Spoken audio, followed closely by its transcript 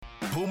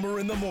Boomer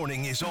in the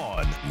Morning is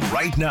on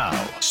right now.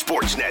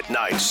 Sportsnet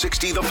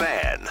 960 The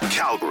Fan,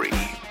 Calgary.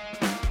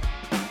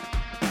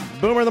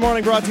 Boomer in the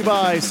Morning brought to you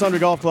by Sundry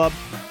Golf Club.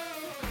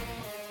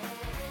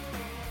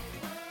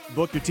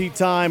 Book your tee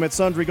time at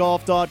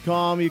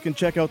sundrygolf.com. You can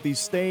check out the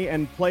stay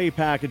and play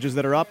packages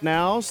that are up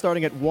now,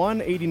 starting at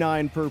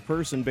 $189 per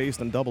person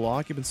based on double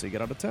occupancy.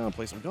 Get out of town,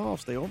 play some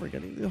golf, stay over,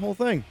 get the whole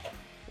thing.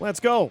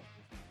 Let's go.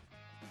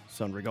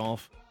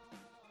 sundrygolf.com.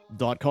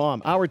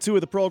 Hour 2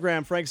 of the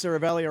program, Frank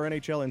Saravelli, our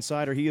NHL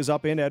insider. He is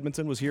up in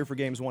Edmonton, was here for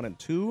games 1 and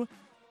 2.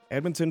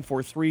 Edmonton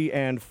for 3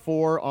 and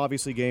 4.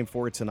 Obviously, game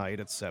 4 tonight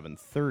at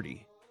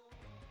 7:30.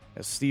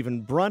 As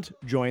Stephen Brunt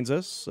joins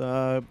us.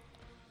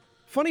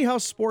 Funny how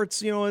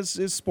sports,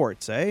 is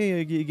sports,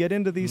 eh? You get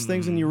into these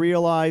things and you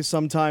realize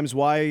sometimes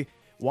why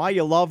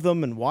you love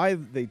them and why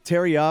they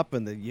tear you up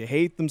and that you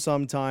hate them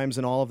sometimes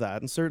and all of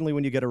that. And certainly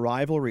when you get a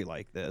rivalry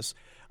like this,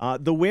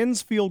 the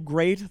wins feel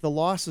great. The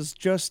losses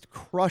just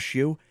crush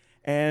you.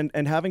 And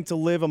having to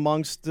live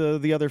amongst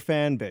the other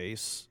fan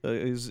base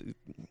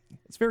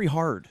it's very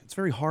hard. It's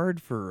very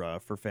hard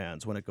for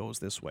fans when it goes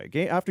this way.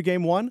 After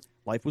game 1,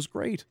 life was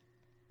great.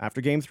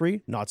 After game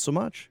 3, not so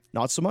much.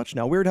 Not so much.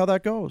 Now, weird how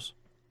that goes.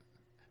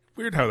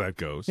 Weird how that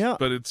goes. Yeah.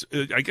 But it's,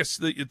 I guess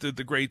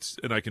the greats,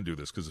 and I can do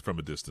this because from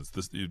a distance,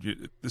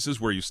 this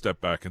is where you step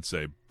back and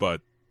say,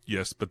 but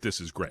this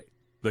is great.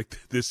 Like,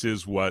 this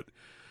is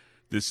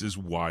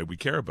why we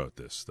care about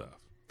this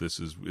stuff.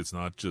 It's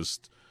not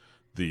just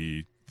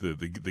the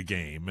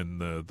game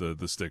and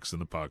the sticks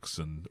and the pucks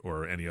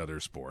or any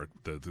other sport,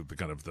 the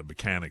kind of the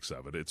mechanics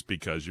of it. It's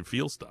because you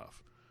feel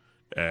stuff.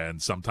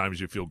 And sometimes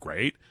you feel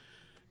great.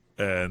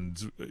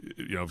 And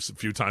a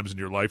few times in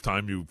your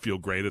lifetime you feel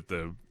great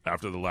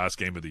after the last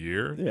game of the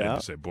year. Yeah. And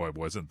you say, boy,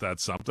 wasn't that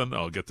something?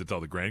 I'll get to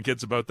tell the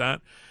grandkids about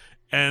that.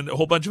 And a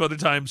whole bunch of other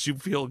times you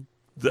feel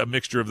a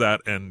mixture of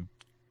that and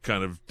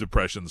kind of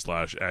depression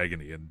 /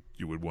 agony, and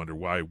you would wonder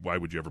why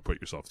would you ever put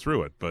yourself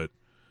through it? But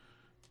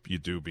you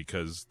do,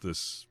 because it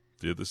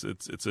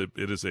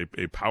is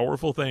a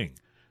powerful thing,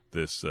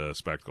 this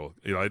spectacle.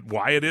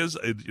 Why it is,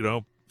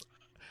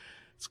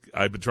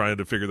 I've been trying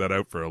to figure that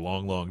out for a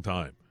long, long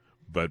time.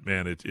 But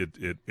man,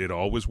 it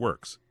always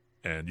works,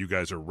 and you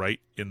guys are right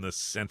in the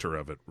center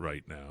of it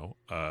right now.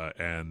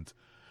 And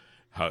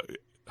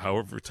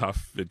however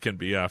tough it can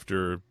be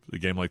after a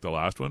game like the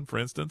last one, for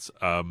instance,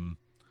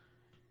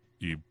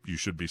 you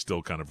should be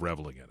still kind of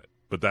reveling in it.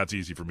 But that's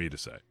easy for me to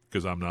say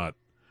because I'm not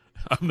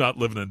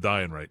living and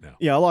dying right now.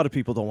 Yeah, a lot of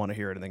people don't want to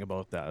hear anything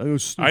about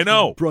that. I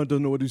know. Brunt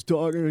doesn't know what he's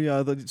talking.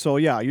 Yeah,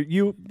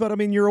 but I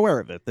mean, you're aware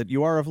of it, that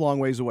you are a long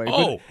ways away.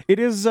 Oh.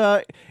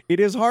 But it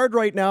is hard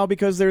right now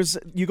because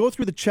you go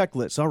through the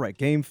checklist. All right,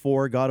 game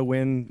 4, got to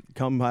win,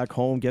 come back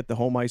home, get the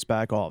home ice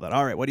back, all of that.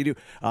 All right, what do you do?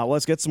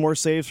 Let's get some more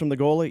saves from the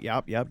goalie.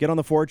 Yep. Get on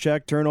the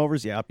forecheck,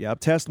 turnovers. Yep.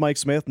 Test Mike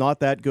Smith, not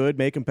that good.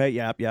 Make him pay.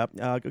 Yep.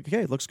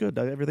 Okay, looks good.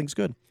 Everything's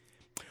good.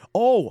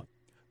 Oh,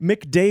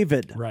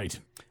 McDavid. Right.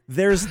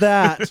 There's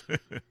that.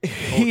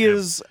 He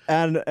is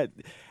at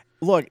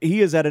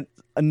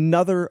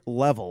another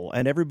level,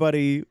 and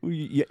everybody,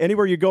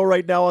 anywhere you go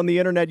right now on the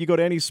internet, you go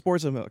to any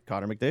sports,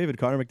 Connor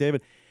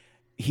McDavid.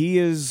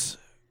 He's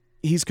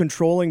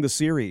controlling the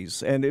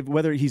series, and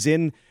whether he's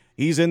in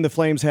the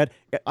Flames' head,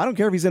 I don't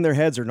care if he's in their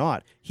heads or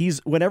not.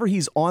 Whenever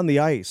he's on the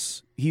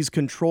ice, he's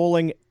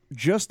controlling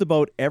just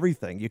about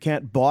everything. You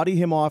can't body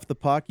him off the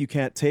puck. You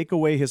can't take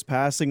away his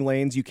passing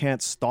lanes. You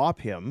can't stop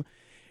him.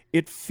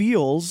 It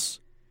feels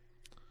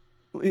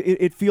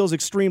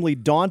extremely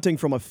daunting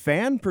from a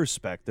fan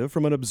perspective,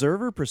 from an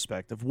observer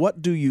perspective.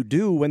 What do you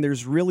do when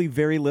there's really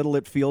very little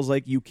it feels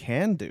like you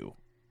can do?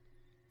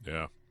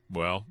 Yeah.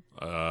 Well,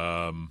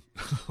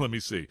 let me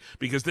see.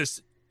 Because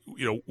this,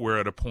 we're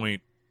at a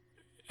point,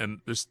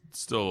 and there's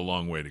still a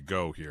long way to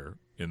go here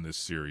in this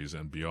series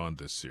and beyond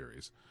this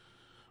series.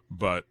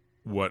 But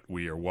what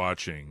we are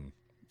watching,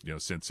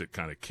 since it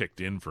kind of kicked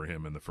in for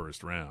him in the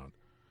first round,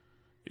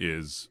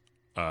 is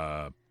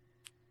the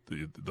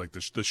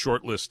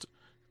short list.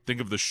 Think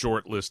of the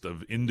short list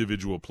of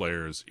individual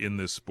players in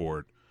this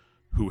sport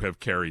who have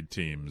carried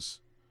teams,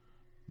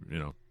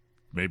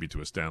 maybe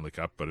to a Stanley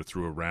Cup, but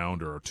through a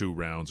round or 2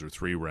 rounds or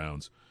 3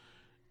 rounds.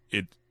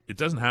 It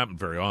doesn't happen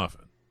very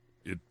often.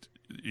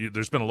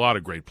 There's been a lot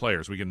of great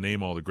players. We can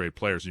name all the great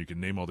players, and you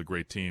can name all the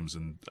great teams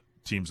and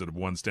teams that have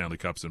won Stanley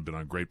Cups and been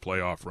on great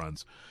playoff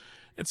runs.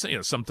 And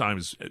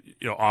sometimes,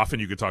 often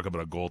you could talk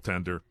about a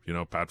goaltender,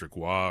 Patrick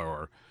Waugh,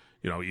 or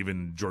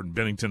even Jordan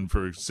Binnington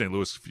for St.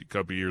 Louis a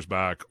couple of years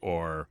back,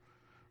 or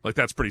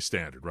that's pretty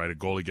standard, right? A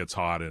goalie gets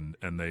hot and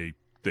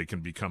they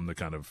can become the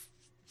kind of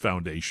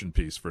foundation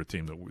piece for a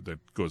team that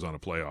goes on a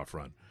playoff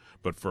run.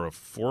 But for a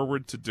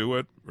forward to do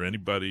it, or any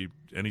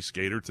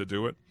skater to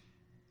do it,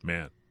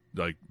 man,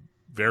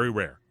 very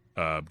rare.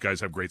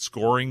 Guys have great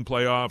scoring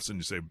playoffs, and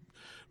you say,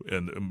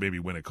 and maybe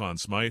win a Conn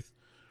Smythe.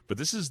 But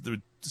this is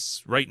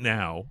right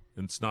now,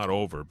 and it's not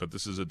over, but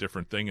this is a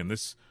different thing. And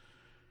this,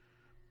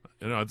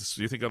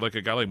 you think of a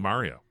guy like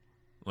Mario,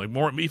 even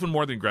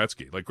more than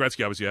Gretzky.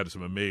 Gretzky obviously had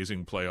some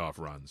amazing playoff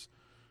runs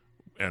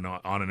and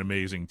on an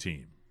amazing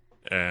team.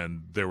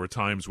 And there were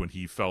times when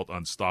he felt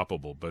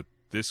unstoppable. But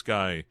this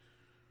guy,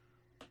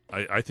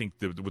 I think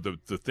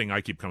the thing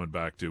I keep coming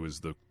back to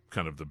is the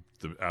kind of the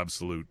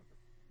absolute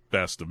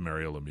best of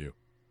Mario Lemieux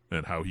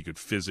and how he could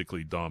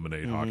physically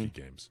dominate hockey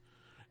games.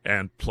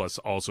 And plus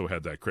also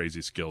had that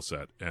crazy skill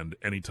set. And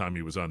anytime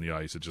he was on the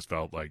ice, it just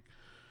felt like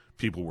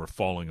people were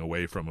falling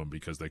away from him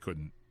because they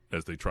couldn't,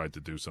 as they tried to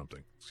do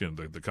something. It's, you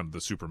know, the kind of the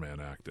Superman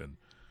act. And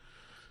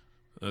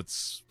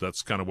that's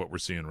kind of what we're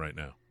seeing right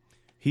now.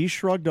 He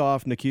shrugged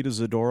off Nikita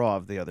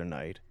Zadorov the other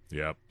night.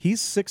 Yep. He's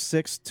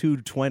 6'6",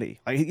 220.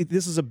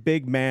 This is a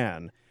big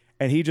man.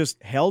 And he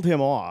just held him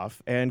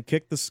off and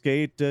kicked the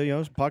skate,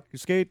 puck,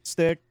 skate,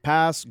 stick,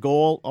 pass,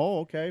 goal. Oh,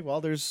 okay.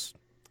 Well,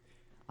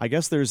 I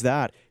guess there's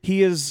that.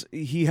 He has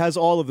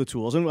all of the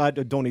tools. And I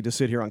don't need to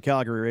sit here on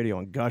Calgary radio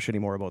and gush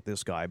anymore about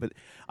this guy. But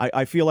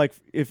I feel like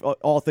if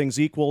all things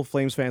equal,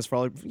 Flames fans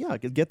probably,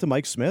 get to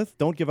Mike Smith.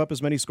 Don't give up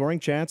as many scoring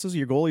chances.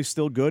 Your goalie's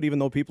still good, even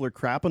though people are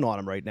crapping on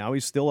him right now.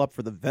 He's still up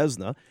for the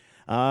Vezina.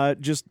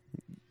 Just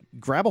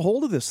grab a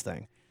hold of this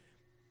thing.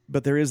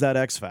 But there is that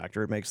X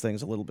factor. It makes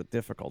things a little bit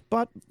difficult.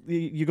 But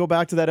you go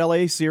back to that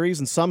LA series,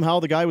 and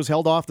somehow the guy was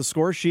held off the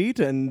score sheet,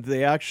 and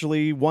they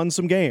actually won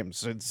some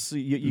games. It's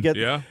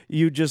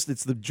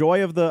it's the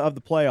joy of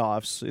the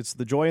playoffs. It's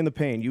the joy and the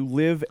pain. You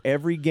live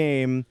every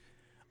game,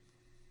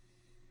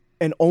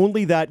 and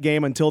only that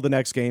game until the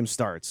next game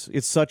starts.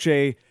 It's such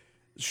a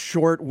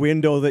short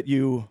window that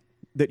you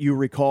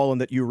recall and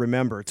that you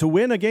remember. To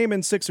win a game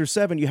in 6 or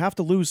 7, you have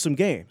to lose some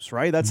games,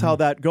 right? That's how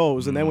that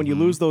goes. And then when you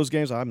lose those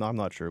games, I'm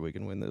not sure we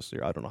can win this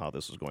year. I don't know how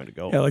this is going to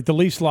go. Yeah, like the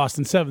Leafs lost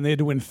in 7. They had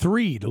to win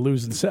 3 to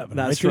lose in 7.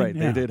 That's right.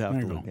 They did have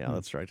to win. Yeah,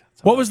 that's right.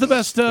 What was the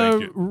best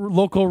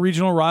local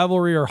regional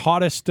rivalry or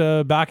hottest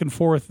back and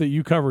forth that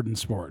you covered in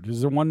sport?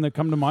 Is there one that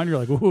come to mind? You're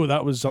like, ooh,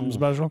 that was something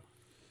special?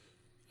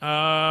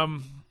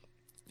 In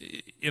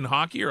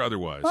hockey or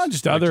otherwise?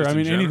 Just other. I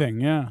mean, anything,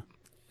 yeah.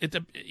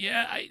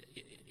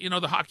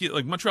 The hockey,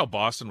 like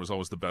Montreal-Boston was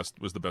always the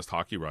best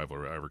hockey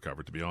rivalry I ever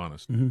covered, to be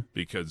honest,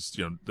 because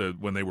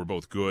when they were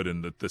both good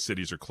and the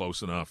cities are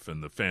close enough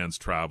and the fans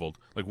traveled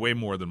like way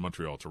more than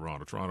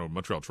Montreal-Toronto.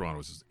 Montreal-Toronto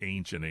was this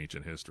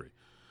ancient history,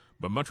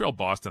 but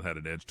Montreal-Boston had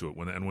an edge to it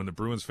when the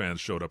Bruins fans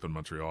showed up in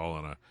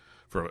Montreal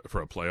for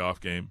a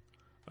playoff game,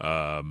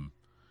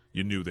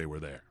 you knew they were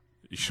there.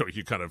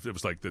 It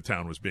was like the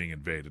town was being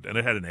invaded, and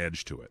it had an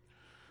edge to it.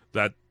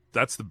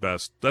 That's the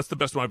best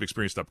one I've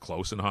experienced up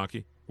close in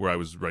hockey, where I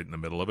was right in the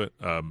middle of it.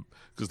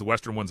 Because the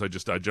Western ones, I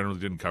generally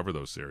didn't cover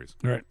those series.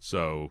 Right.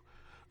 So,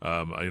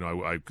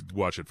 I could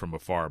watch it from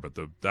afar, but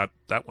that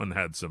one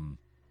had some,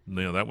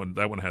 that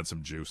one had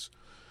some juice.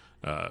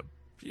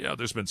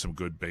 There's been some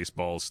good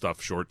baseball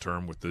stuff short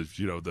term with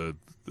the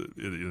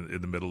in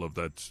the middle of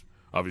that,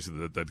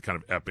 obviously that kind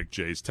of epic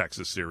Jays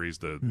Texas series,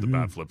 the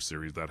bat flip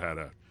series that had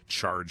a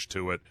charge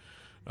to it.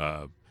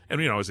 And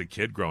as a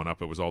kid growing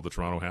up, it was all the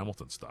Toronto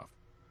Hamilton stuff.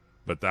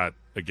 But that,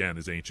 again,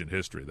 is ancient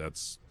history.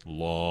 That's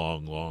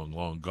long, long,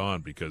 long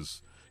gone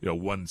because,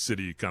 one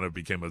city kind of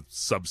became a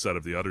subset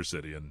of the other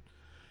city. And,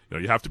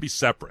 you have to be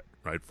separate,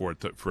 right, for it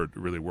to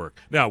really work.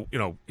 Now,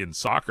 in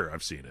soccer,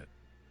 I've seen it.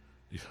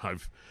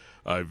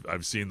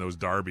 I've seen those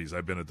derbies.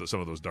 I've been at some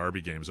of those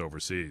derby games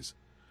overseas.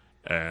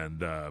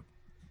 And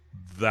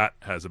that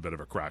has a bit of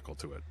a crackle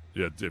to it.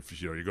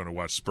 If, you're going to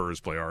watch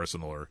Spurs play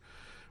Arsenal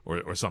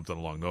or something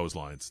along those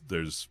lines,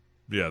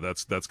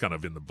 that's kind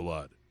of in the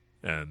blood.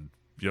 And,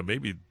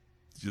 maybe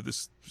I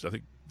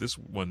think this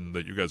one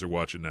that you guys are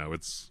watching now,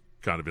 it's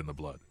kind of in the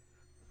blood.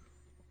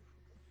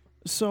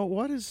 So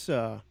what's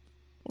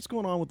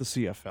going on with the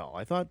CFL?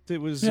 I thought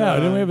it was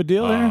didn't we have a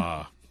deal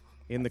there?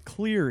 In the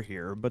clear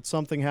here, but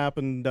something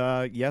happened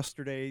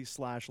yesterday /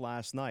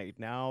 last night.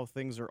 Now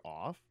things are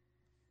off.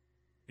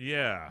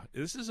 Yeah,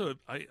 this is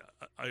I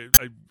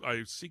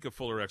seek a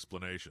fuller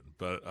explanation,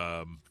 but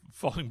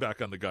falling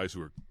back on the guys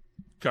who are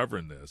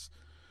covering this.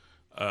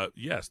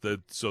 Yes,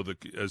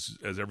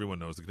 as everyone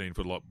knows, the Canadian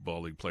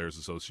Football League Players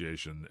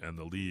Association and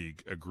the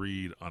league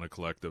agreed on a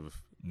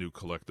new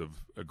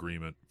collective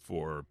agreement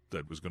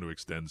that was going to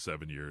extend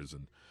 7 years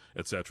and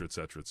et cetera, et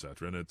cetera, et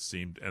cetera. And it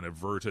seemed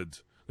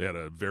they had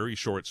a very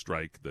short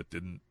strike that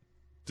didn't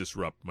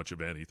disrupt much of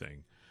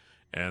anything.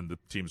 And the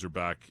teams are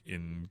back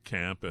in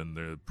camp, and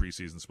the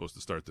preseason's supposed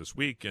to start this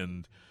week,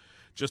 and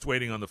just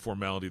waiting on the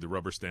formality, the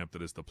rubber stamp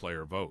that is the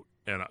player vote.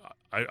 And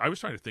I was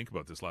trying to think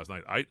about this last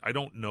night. I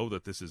don't know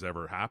that this has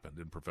ever happened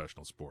in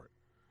professional sport,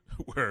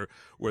 where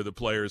the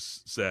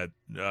players said,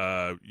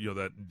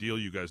 that deal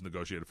you guys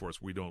negotiated for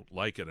us, we don't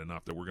like it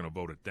enough that we're going to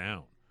vote it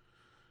down.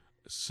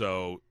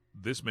 So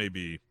this may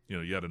be,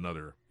 yet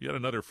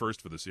another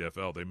first for the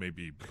CFL. They may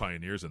be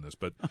pioneers in this,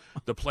 but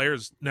the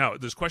players now.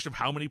 There's a question of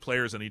how many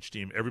players on each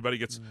team. Everybody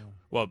gets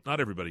well,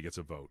 not everybody gets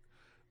a vote.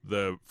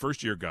 The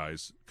first year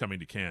guys coming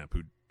to camp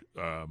who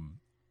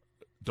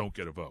don't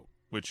get a vote,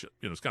 which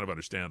is kind of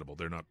understandable.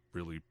 They're not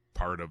really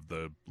part of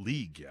the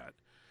league yet.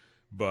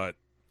 But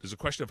there's a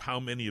question of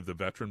how many of the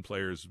veteran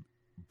players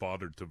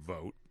bothered to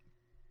vote,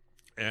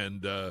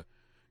 and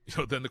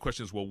then the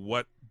question is, well,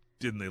 what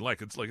didn't they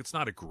like? It's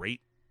not a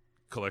great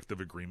collective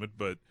agreement,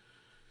 but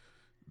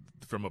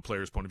from a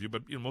player's point of view.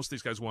 But most of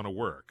these guys want to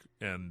work,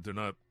 and they're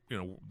not.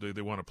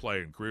 They want to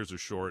play, and careers are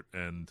short,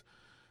 and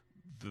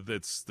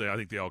I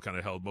think they all kind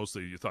of held.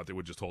 Mostly, you thought they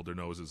would just hold their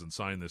noses and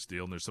sign this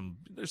deal. And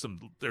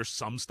there's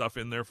some stuff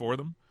in there for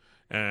them,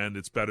 and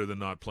it's better than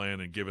not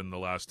playing. And given the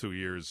last 2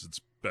 years,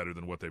 it's better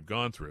than what they've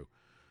gone through.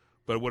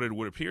 But what it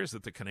would appear is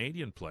that the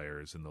Canadian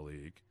players in the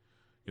league,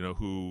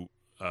 who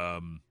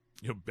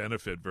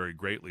benefit very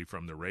greatly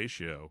from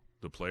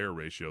the player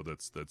ratio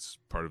that's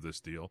part of this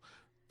deal,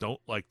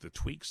 don't like the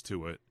tweaks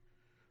to it.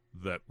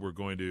 That we're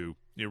going to,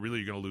 really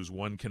you're going to lose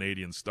one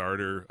Canadian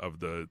starter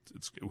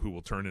who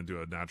will turn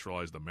into a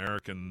naturalized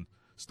American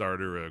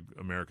starter, an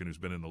American who's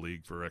been in the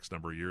league for X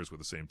number of years with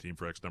the same team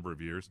for X number of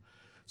years.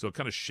 So it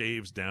kind of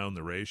shaves down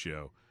the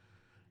ratio.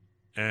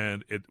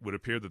 And it would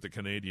appear that the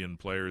Canadian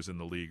players in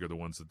the league are the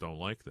ones that don't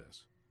like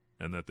this,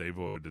 and that they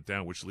voted it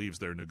down, which leaves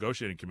their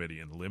negotiating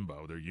committee in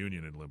limbo, their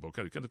union in limbo.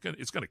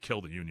 It's going to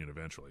kill the union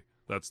eventually.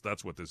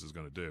 That's what this is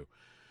going to do.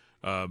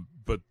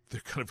 But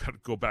they're kind of got to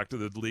go back to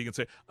the league and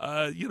say,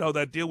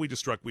 that deal we just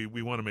struck,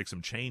 we want to make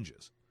some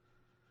changes.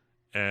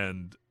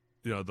 And,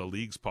 the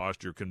league's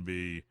posture can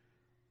be,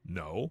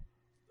 no,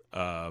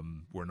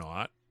 we're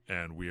not,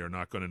 and we are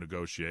not going to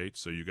negotiate,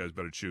 so you guys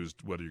better choose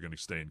whether you're going to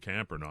stay in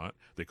camp or not.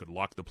 They could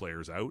lock the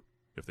players out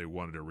if they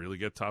wanted to really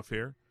get tough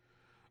here.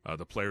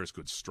 The players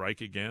could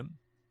strike again,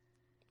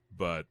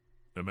 but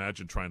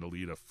imagine trying to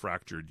lead a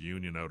fractured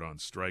union out on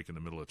strike in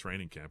the middle of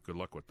training camp. Good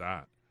luck with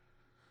that.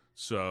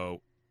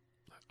 So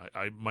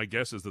my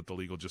guess is that the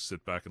league will just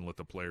sit back and let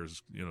the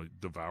players,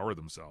 devour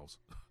themselves,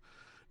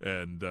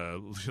 and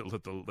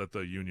let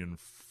the union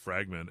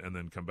fragment, and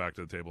then come back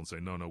to the table and say,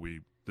 no,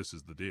 this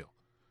is the deal.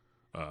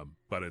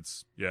 But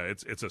it's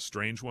a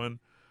strange one.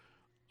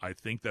 I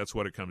think that's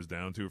what it comes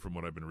down to from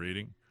what I've been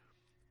reading,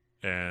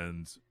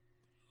 and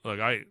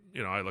I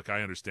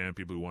understand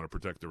people who want to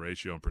protect the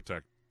ratio and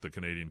protect the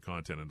Canadian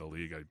content in the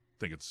league. I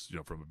think it's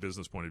from a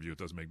business point of view, it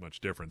doesn't make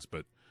much difference,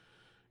 but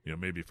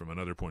maybe from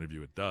another point of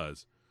view, it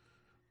does.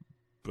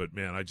 But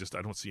man, I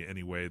don't see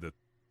any way that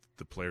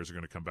the players are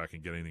going to come back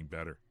and get anything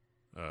better,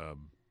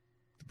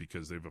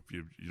 because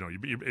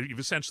you've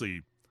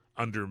essentially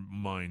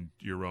undermined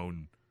your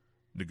own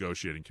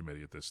negotiating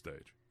committee at this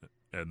stage,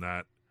 and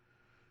that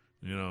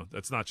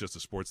that's not just a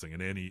sports thing.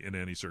 In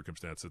any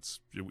circumstance, it's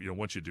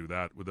once you do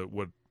that,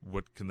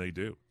 what can they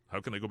do?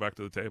 How can they go back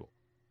to the table?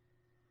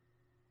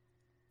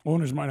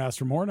 Owners might ask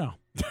for more now.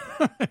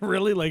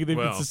 Really,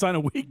 it's a sign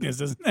of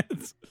weakness, isn't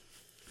it?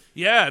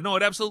 Yeah, no,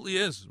 it absolutely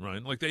is,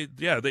 Ryan.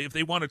 If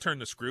they want to turn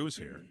the screws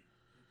here,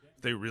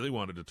 if they really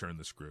wanted to turn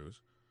the screws,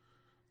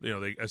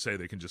 I say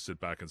they can just sit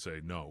back and say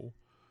no.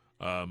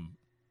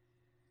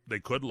 They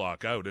could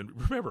lock out. And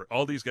remember,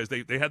 all these guys,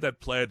 they had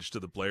that pledge to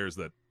the players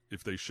that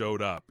if they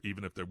showed up,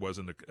 even if there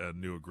wasn't a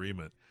new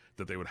agreement,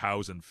 that they would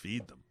house and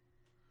feed them.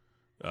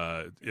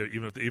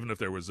 Even if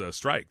there was a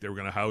strike, they were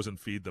going to house and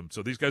feed them.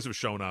 So these guys have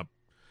shown up,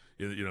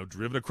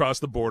 driven across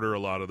the border, a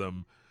lot of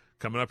them,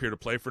 coming up here to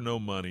play for no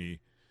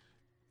money.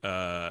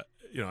 And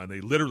they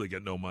literally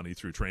get no money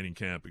through training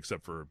camp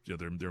except for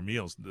their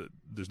meals.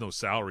 There's no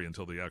salary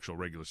until the actual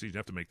regular season. You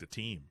have to make the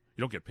team.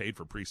 You don't get paid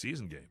for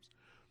preseason games.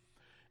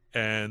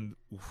 And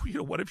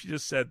what if you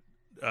just said,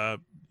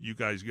 you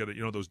guys got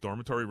to, those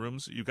dormitory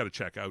rooms, you got to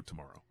check out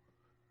tomorrow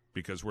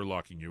because we're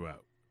locking you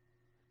out,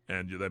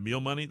 and that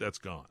meal money, that's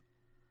gone.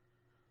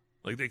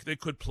 They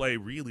could play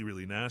really,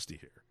 really nasty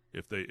here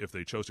if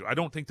they chose to. I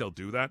don't think they'll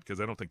do that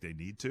because I don't think they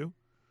need to.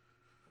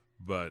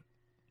 But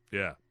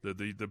yeah,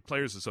 the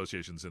Players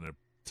Association's in a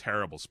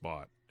terrible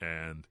spot,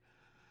 and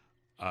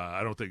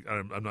I'm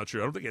not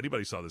sure. I don't think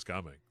anybody saw this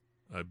coming.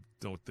 I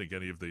don't think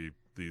any of the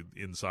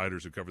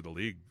insiders who cover the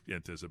league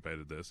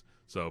anticipated this.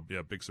 So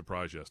yeah, big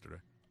surprise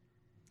yesterday.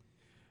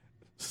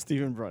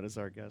 Stephen Brunt is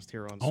our guest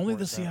here on Only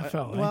the Sportsnet.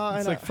 CFL.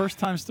 It's like first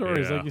time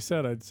stories, Yeah. like you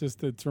said.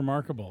 It's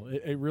remarkable.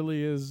 It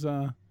really is.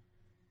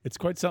 It's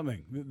quite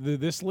something.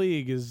 This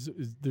league is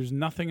there's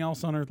nothing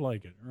else on earth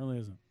like it. It really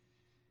isn't.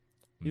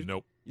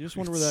 Nope. You just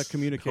wonder where that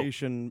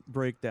communication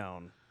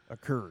breakdown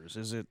occurs.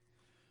 Is it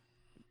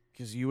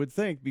because you would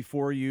think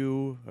before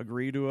you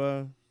agree to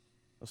a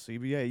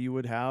CBA, you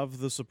would have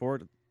the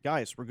support?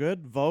 Guys, we're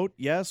good. Vote.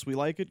 Yes, we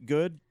like it.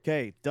 Good.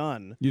 Okay,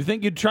 done. You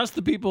think you'd trust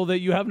the people that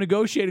you have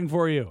negotiating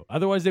for you.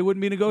 Otherwise, they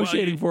wouldn't be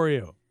negotiating for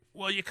you.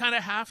 Well, you kind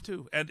of have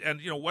to. And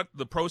what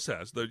the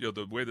process,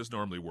 the way this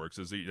normally works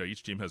is that,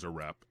 each team has a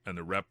rep, and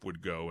the rep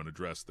would go and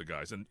address the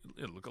guys. And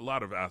look, a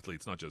lot of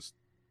athletes, not just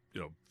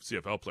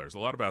CFL players, a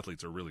lot of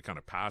athletes are really kind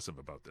of passive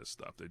about this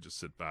stuff. They just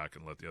sit back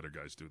and let the other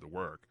guys do the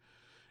work,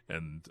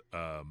 and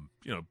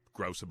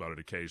grouse about it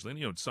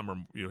occasionally. And some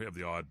are have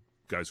the odd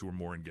guys who are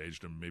more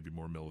engaged and maybe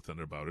more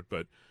militant about it.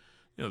 But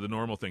the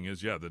normal thing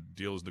is, the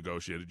deal is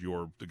negotiated.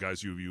 The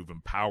guys you've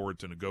empowered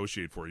to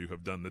negotiate for you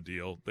have done the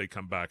deal. They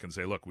come back and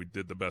say, look, we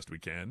did the best we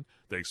can.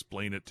 They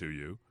explain it to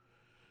you,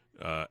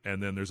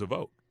 and then there's a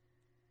vote.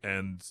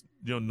 And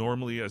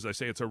normally, as I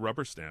say, it's a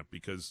rubber stamp,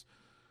 because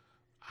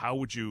how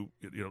would you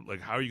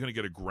how are you going to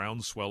get a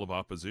groundswell of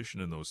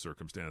opposition in those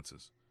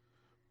circumstances?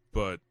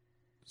 But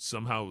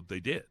somehow they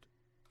did,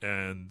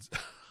 and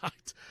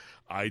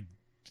I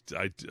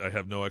I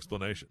have no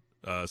explanation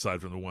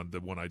aside from the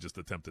one I just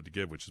attempted to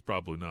give, which is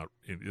probably not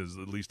is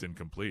at least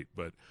incomplete.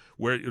 But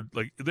where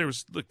like there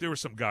were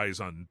some guys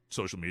on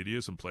social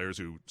media, some players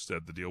who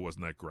said the deal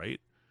wasn't that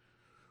great,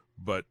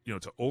 but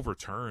to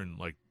overturn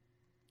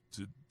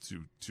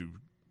to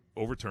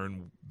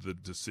overturn the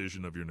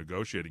decision of your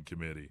negotiating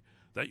committee,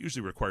 that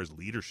usually requires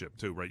leadership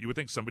too, right? You would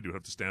think somebody would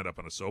have to stand up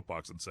on a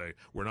soapbox and say,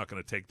 we're not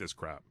going to take this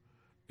crap.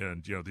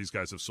 And, these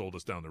guys have sold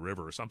us down the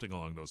river or something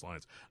along those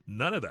lines.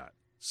 None of that.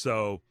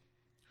 So,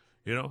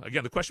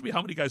 again, the question would be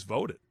how many guys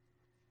voted.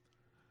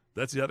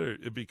 That's the other,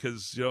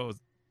 because,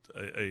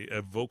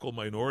 a vocal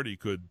minority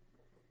could,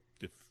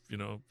 if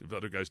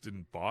other guys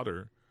didn't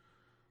bother,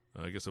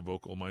 I guess a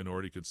vocal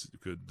minority could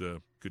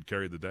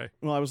carry the day.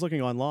 Well, I was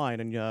looking online,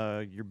 and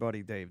your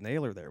buddy Dave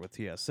Naylor there with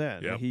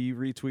TSN, Yep. he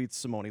retweets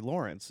Simone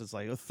Lawrence. It's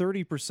like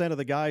 30% of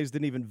the guys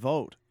didn't even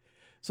vote.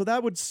 So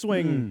that would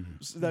swing.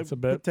 That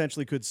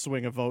potentially could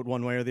swing a vote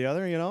one way or the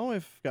other.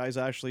 If guys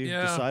actually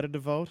decided to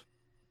vote.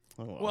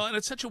 Oh, well, and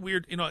it's such a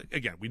weird.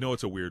 Again, we know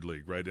it's a weird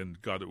league, right? And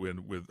God,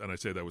 and I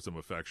say that with some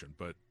affection,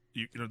 but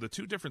the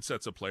two different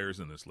sets of players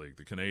in this league,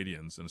 the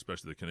Canadians and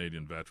especially the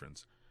Canadian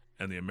veterans,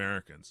 and the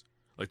Americans,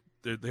 like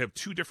they have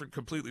two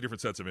completely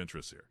different sets of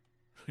interests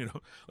here.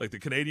 Like the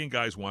Canadian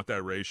guys want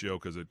that ratio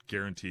because it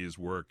guarantees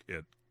work.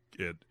 It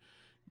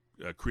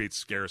creates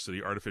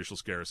scarcity, artificial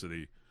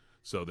scarcity.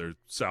 So their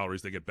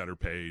salaries, they get better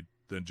paid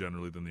than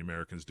the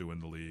Americans do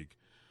in the league.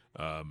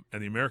 And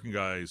the American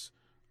guys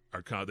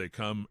they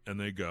come and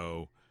they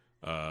go.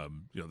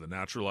 The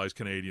naturalized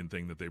Canadian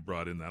thing that they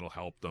brought in, that'll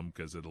help them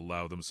because it'll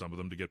allow some of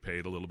them to get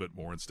paid a little bit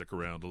more and stick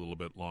around a little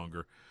bit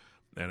longer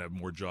and have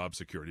more job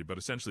security. But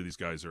essentially these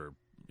guys are,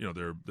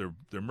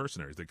 they're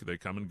mercenaries. They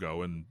come and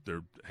go and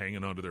they're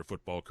hanging onto their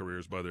football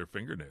careers by their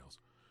fingernails.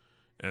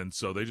 And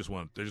so they just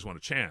want a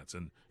chance.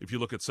 And if you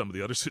look at some of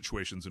the other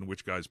situations in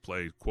which guys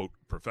play, quote,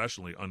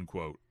 professionally,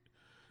 unquote,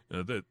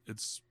 that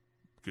it's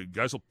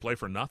guys will play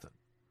for nothing,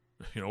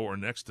 or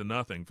next to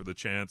nothing for the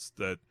chance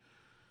that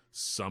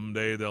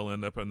someday they'll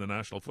end up in the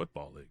National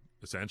Football League,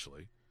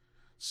 essentially.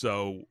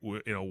 So,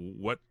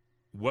 what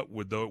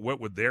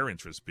would their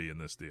interest be in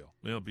this deal?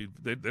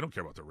 They don't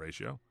care about the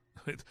ratio.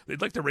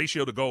 They'd like the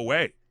ratio to go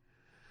away.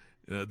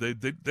 They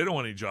don't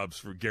want any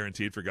jobs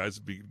guaranteed for guys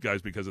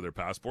because of their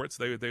passports.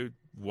 They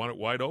want it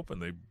wide open.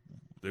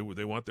 They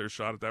want their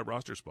shot at that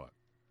roster spot.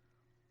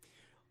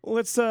 Well,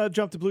 let's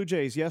jump to Blue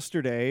Jays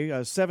yesterday.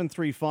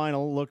 7-3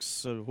 final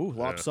looks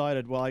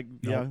lopsided.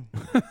 Yeah.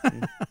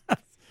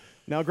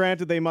 Now,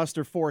 granted, they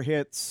muster 4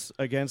 hits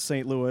against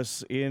St.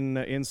 Louis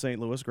in St.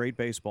 Louis, great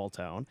baseball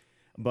town,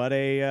 but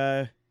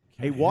a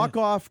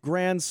walk-off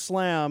grand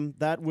slam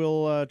that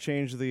will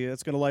change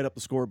it's going to light up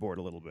the scoreboard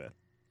a little bit.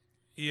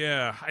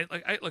 Yeah,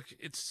 I look.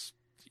 It's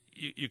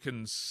you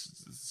can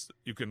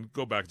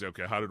go back to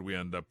how did we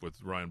end up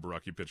with Ryan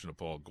Borucki pitching to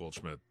Paul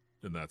Goldschmidt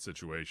in that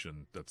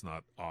situation? That's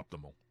not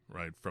optimal,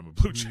 right, from a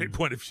Blue Jay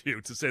point of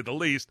view, to say the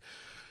least.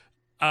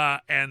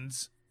 And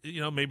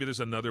maybe there's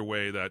another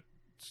way that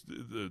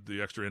the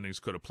extra innings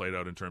could have played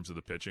out in terms of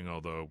the pitching.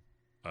 Although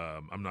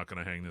I'm not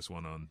going to hang this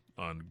one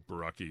on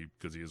Borucki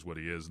because he is what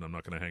he is, and I'm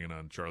not going to hang it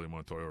on Charlie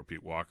Montoyo or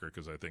Pete Walker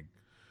because I think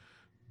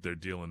they're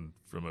dealing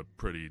from a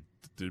pretty.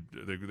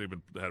 They've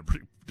had a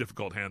pretty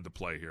difficult hand to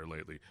play here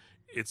lately.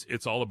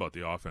 It's all about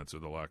the offense or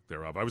the lack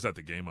thereof. I was at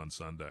the game on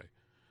Sunday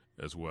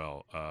as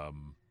well.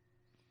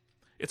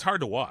 It's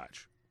hard to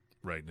watch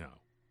right now,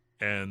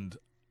 and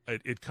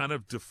it kind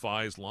of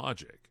defies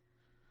logic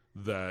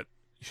that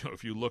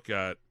if you look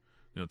at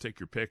take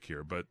your pick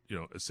here, but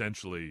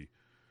essentially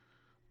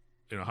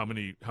how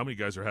many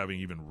guys are having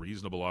even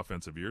reasonable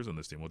offensive years on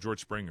this team? Well,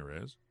 George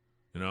Springer is.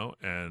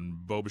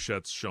 And Bo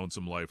Bichette's shown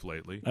some life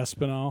lately.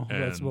 Espinal,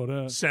 that's about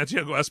it.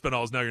 Santiago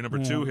Espinal is now your number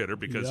 2 hitter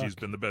because he's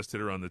been the best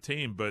hitter on the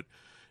team. But,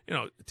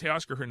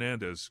 Teoscar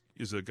Hernandez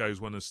is a guy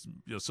who's won this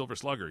Silver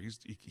Slugger.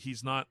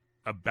 He's not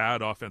a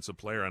bad offensive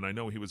player, and I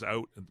know he was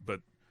out,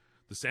 but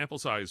the sample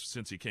size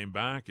since he came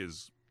back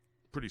is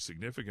pretty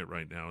significant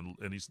right now,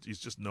 and he's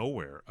just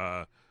nowhere.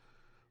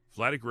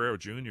 Vladdy Guerrero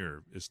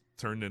Jr. is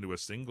turned into a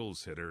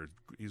singles hitter.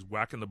 He's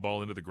whacking the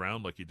ball into the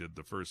ground like he did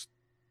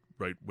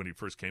right when he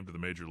first came to the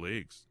major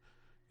leagues,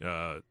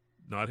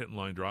 not hitting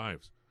line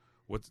drives.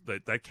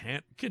 That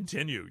can't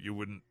continue, you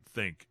wouldn't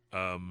think.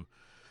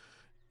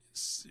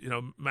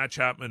 Matt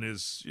Chapman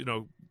is,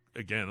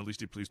 again, at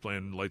least he's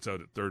playing lights out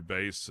at third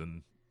base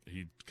and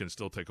he can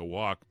still take a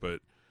walk, but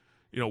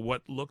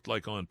what looked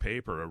like on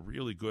paper a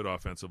really good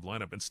offensive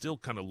lineup and still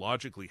kind of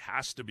logically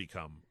has to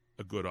become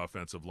a good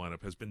offensive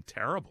lineup has been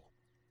terrible.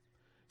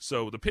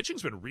 So the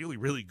pitching's been really,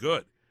 really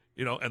good.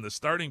 And the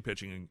starting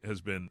pitching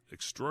has been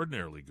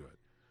extraordinarily good.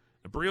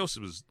 And Barrios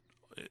was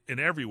in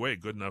every way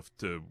good enough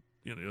to,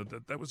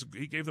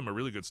 he gave them a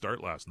really good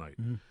start last night.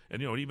 Mm-hmm.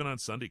 And, even on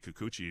Sunday,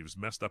 Kikuchi, he was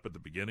messed up at the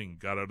beginning,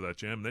 got out of that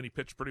jam, and then he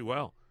pitched pretty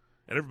well.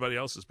 And everybody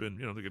else has been,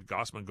 they got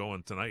Gossman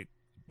going tonight,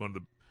 one of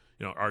the,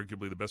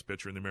 arguably the best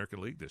pitcher in the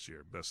American League this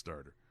year, best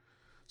starter.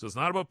 So it's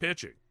not about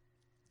pitching.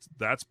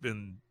 That's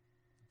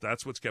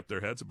what's kept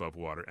their heads above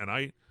water.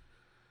 And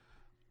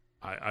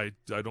I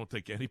don't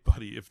think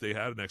anybody, if they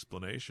had an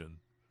explanation,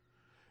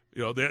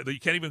 you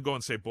can't even go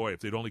and say, boy, if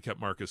they'd only kept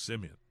Marcus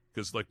Semien,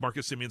 because like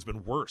Marcus Simeon's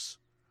been worse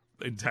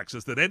in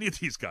Texas than any of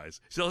these guys.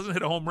 He still hasn't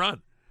hit a home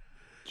run.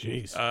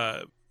 Jeez.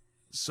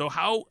 So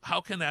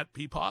how can that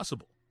be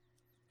possible?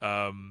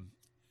 And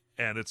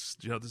it's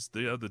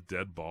the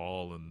dead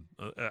ball, and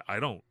I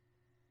don't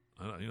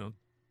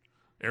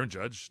Aaron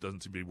Judge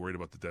doesn't seem to be worried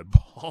about the dead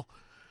ball.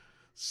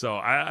 So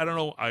I don't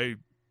know.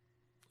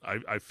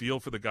 I feel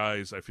for the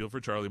guys. I feel for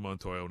Charlie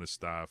Montoyo and his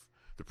staff.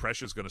 The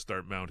pressure's going to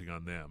start mounting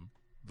on them,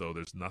 though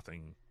there's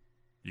nothing.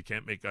 You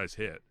can't make guys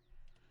hit.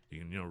 You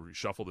can,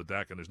 reshuffle the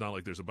deck, and there's not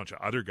like there's a bunch of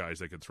other guys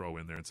they could throw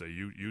in there and say,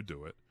 you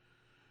do it.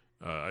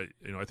 I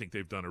think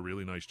they've done a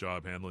really nice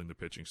job handling the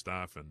pitching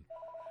staff and,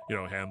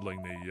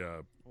 handling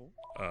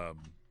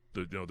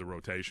the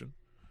rotation.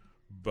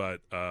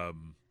 But, I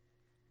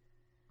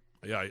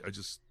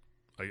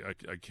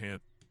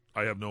can't.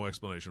 I have no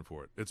explanation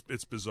for it.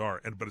 It's bizarre,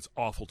 but it's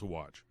awful to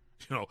watch.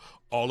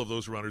 All of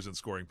those runners in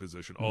scoring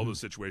position, all those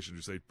situations.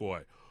 You say,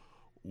 boy,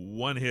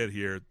 one hit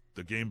here,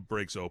 the game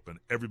breaks open.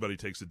 Everybody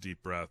takes a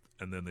deep breath,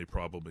 and then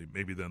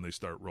maybe they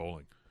start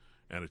rolling,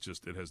 and it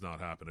has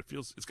not happened.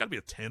 It's got to be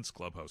a tense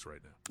clubhouse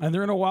right now. And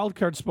they're in a wild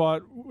card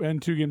spot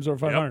and 2 games over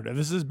 500. If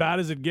this is as bad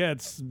as it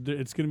gets,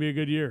 it's going to be a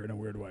good year in a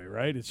weird way,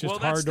 right? It's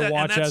just hard to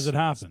watch as it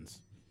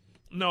happens.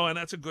 No, and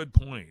that's a good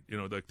point.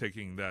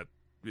 Taking that.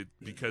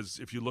 Because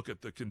if you look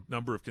at the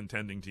number of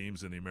contending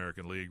teams in the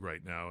American League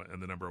right now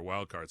and the number of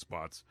wildcard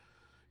spots,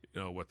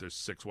 there's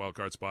 6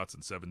 wildcard spots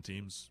and 7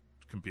 teams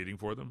competing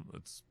for them.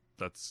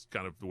 That's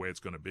kind of the way it's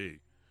going to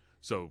be.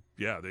 So,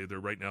 yeah, they're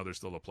right now they're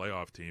still a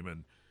playoff team,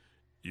 and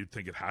you'd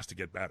think it has to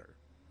get better.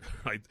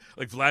 Right?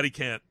 Like Vladdy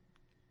can't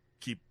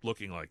keep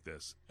looking like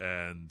this,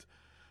 and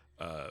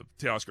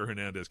Teoscar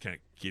Hernandez can't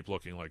keep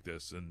looking like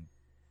this, and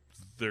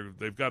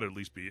they've got to at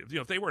least be.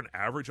 If they were an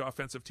average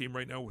offensive team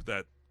right now with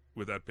that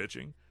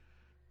pitching,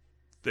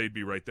 they'd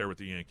be right there with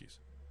the Yankees.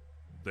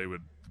 They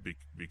would be,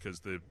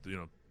 because and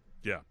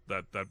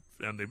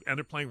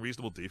they're playing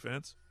reasonable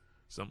defense.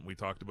 Something we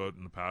talked about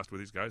in the past with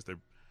these guys.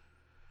 They're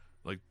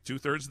like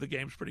 2/3 of the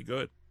game's pretty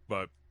good,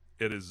 but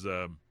it is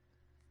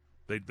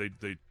they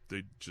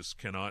just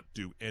cannot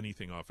do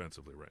anything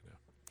offensively right now.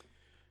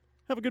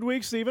 Have a good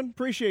week, Stephen.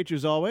 Appreciate you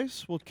as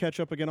always. We'll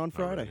catch up again on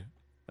Friday. Right.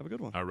 Have a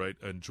good one. All right.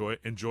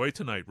 Enjoy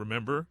tonight.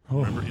 Remember,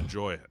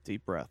 enjoy it.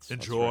 Deep breaths.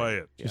 Enjoy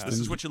it. Yeah. This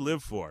is what you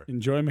live for.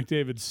 Enjoy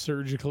McDavid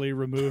surgically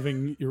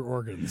removing your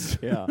organs.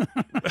 Yeah.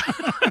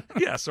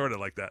 Yeah, sort of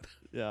like that.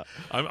 Yeah.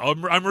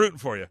 I'm rooting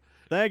for you.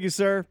 Thank you,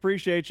 sir.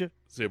 Appreciate you.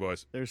 See you,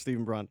 boys. There's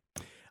Stephen Brunt.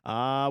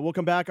 We'll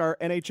come back. Our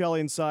NHL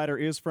insider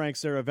is Frank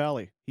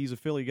Saravalli. He's a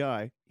Philly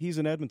guy. He's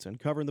in Edmonton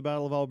covering the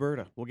Battle of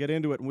Alberta. We'll get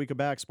into it when we come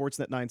back.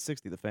 Sportsnet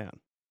 960, The Fan.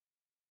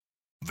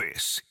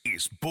 This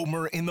is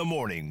Boomer in the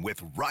Morning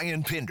with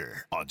Ryan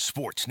Pinder on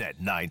Sportsnet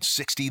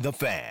 960 The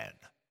Fan.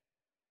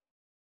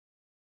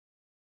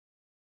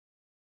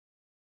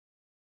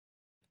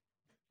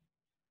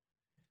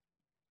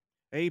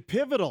 A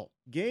pivotal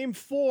Game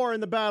 4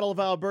 in the Battle of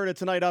Alberta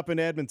tonight up in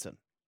Edmonton.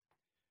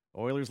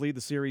 Oilers lead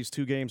the series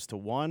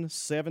 2-1,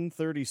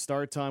 7:30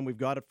 start time. We've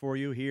got it for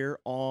you here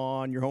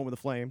on your home of the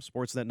Flames,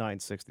 Sportsnet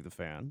 960 The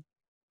Fan.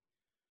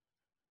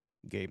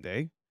 Game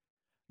day.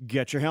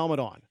 Get your helmet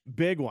on.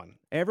 Big one.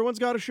 Everyone's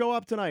got to show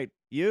up tonight.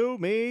 You,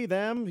 me,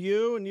 them,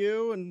 you,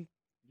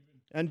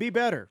 and be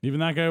better. Even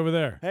that guy over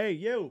there. Hey,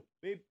 you.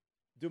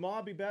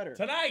 Dumas, be better.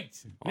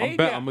 Tonight. I'll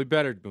be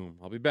better, Boom.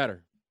 I'll be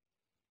better.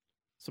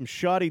 Some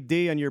shoddy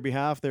D on your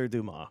behalf there,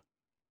 Dumas.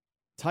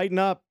 Tighten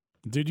up.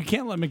 Dude, you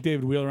can't let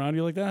McDavid wheel around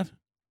you like that.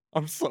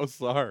 I'm so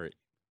sorry.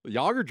 The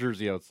Yager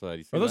jersey outside.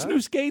 You see Are those that?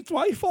 new skates?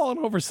 Why are you falling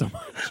over so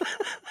much?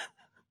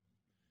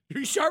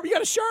 You're sharp. You got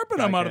to sharpen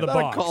them out of the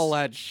box. Call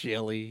that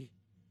chili.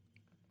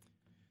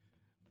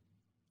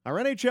 Our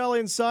NHL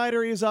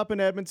Insider is up in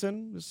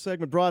Edmonton. This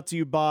segment brought to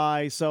you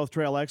by South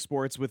Trail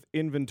Exports. With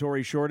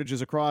inventory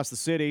shortages across the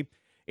city,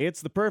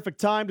 it's the perfect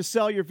time to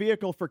sell your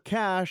vehicle for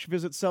cash.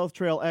 Visit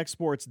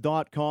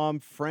southtrailexports.com.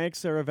 Frank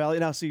Saravalli.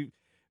 Now, see,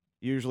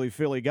 usually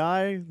Philly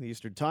guy, the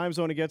Eastern time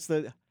zone. He gets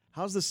the.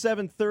 How's the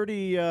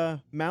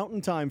 7:30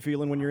 Mountain Time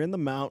feeling when you're in the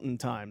Mountain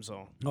Time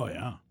zone? Oh,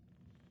 yeah.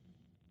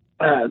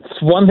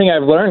 It's one thing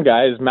I've learned,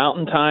 guys.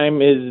 Mountain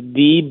Time is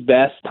the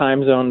best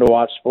time zone to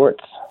watch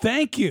sports.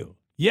 Thank you.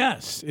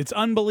 Yes, it's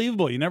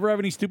unbelievable. You never have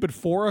any stupid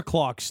 4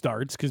 o'clock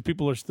starts because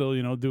people are still,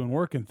 doing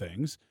work and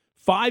things.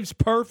 5's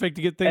perfect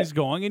to get things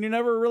going, and you're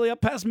never really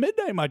up past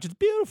midnight much. It's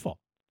beautiful.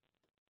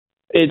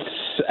 It's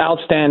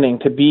outstanding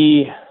to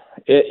be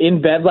in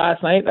bed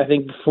last night. I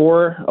think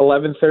before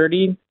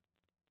 11:30,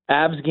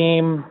 Avs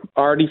game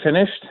already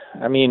finished.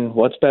 I mean,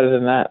 what's better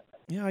than that?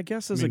 Yeah, I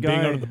guess as a a guy being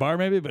out guy. at the bar,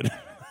 maybe, but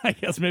I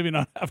guess maybe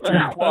not after.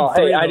 Well,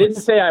 hey, I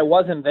didn't say I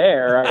wasn't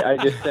there. I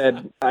just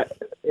said,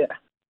 yeah.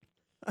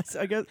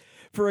 I guess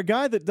for a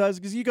guy that does,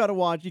 because you kind of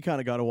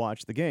got to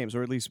watch the games,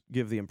 or at least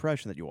give the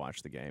impression that you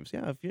watch the games.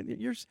 Yeah,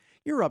 if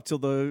you're up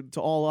till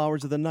all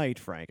hours of the night,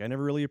 Frank. I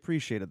never really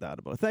appreciated that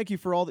about it. Thank you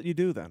for all that you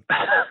do. Then,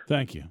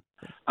 thank you.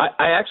 I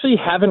actually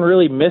haven't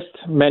really missed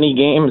many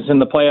games in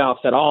the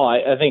playoffs at all.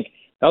 I think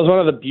that was one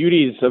of the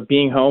beauties of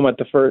being home in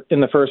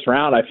the first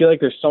round. I feel like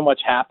there's so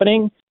much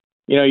happening.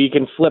 You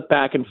can flip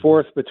back and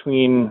forth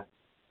between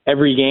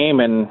every game,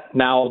 and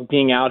now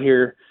being out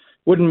here,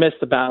 wouldn't miss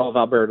the Battle of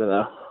Alberta,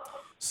 though.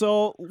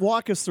 So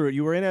walk us through it.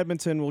 You were in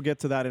Edmonton. We'll get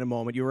to that in a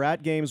moment. You were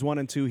at games 1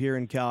 and 2 here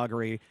in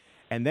Calgary,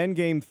 and then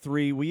game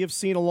 3. We have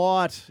seen a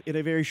lot in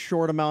a very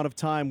short amount of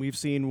time. We've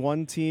seen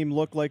one team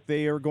look like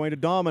they are going to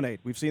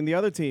dominate. We've seen the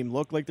other team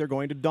look like they're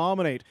going to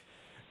dominate.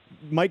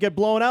 Might get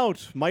blown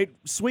out, might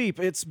sweep.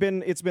 It's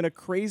been a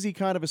crazy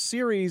kind of a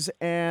series,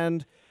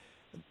 and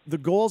the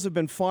goals have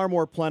been far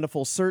more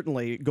plentiful,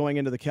 certainly, going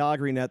into the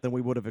Calgary net than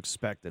we would have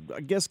expected. I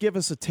guess give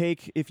us a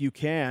take, if you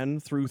can,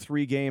 through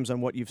 3 games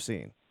on what you've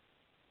seen.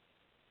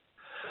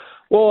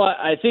 Well,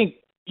 I think,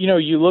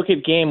 you look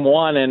at game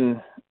 1,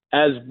 and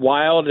as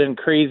wild and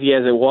crazy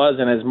as it was,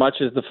 and as much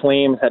as the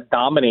Flames had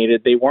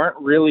dominated, they weren't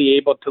really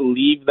able to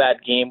leave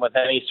that game with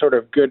any sort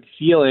of good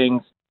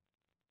feelings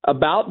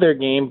about their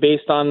game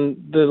based on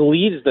the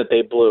leads that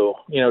they blew.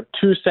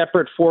 2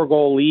 separate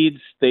 4-goal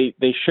leads. They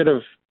should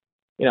have,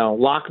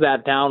 locked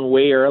that down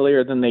way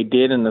earlier than they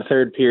did in the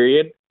third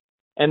period.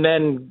 And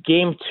then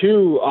game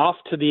 2, off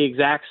to the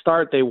exact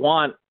start they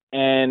want,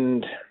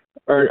 and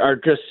are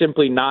just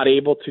simply not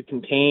able to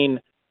contain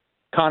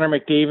Connor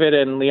McDavid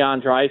and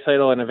Leon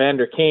Draisaitl and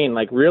Evander Kane.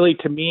 Like, really,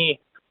 to me,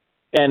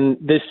 and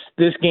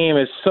this game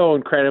is so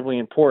incredibly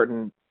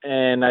important.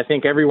 And I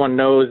think everyone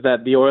knows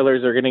that the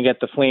Oilers are going to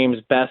get the Flames'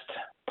 best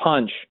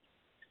punch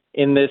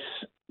in this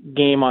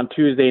game on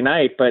Tuesday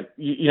night. But,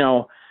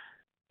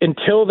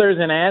 until there's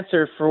an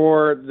answer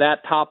for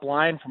that top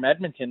line from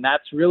Edmonton,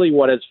 that's really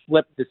what has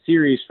flipped the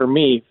series for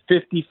me.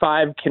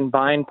 55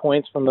 combined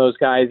points from those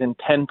guys in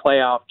 10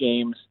 playoff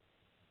games.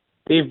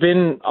 They've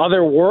been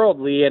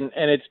otherworldly, and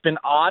it's been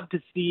odd to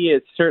see.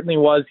 It certainly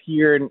was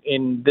here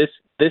in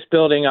this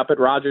building up at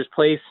Rogers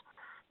Place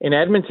in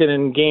Edmonton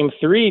in game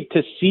 3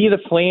 to see the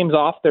Flames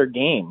off their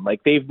game.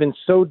 Like, they've been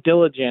so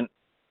diligent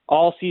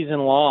all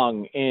season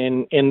long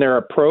in their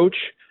approach,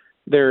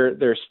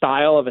 their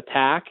style of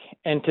attack,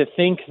 and to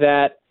think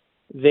that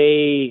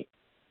they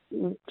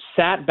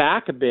sat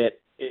back a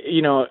bit,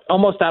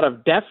 almost out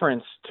of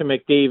deference to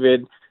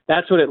McDavid.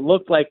 That's what it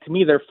looked like to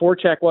me. Their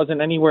forecheck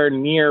wasn't anywhere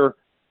near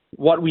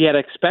what we had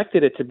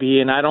expected it to be,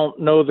 and I don't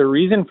know the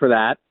reason for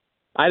that.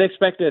 I'd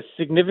expect a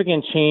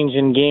significant change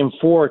in game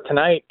 4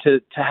 tonight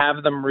to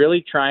have them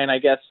really try and, I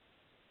guess,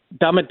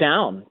 dumb it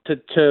down,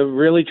 to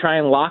really try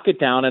and lock it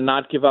down and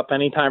not give up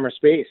any time or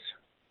space.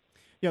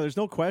 Yeah, there's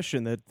no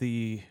question that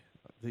the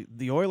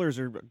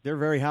Oilers they're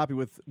very happy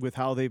with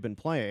how they've been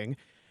playing.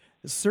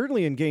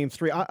 Certainly in game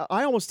 3,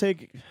 I almost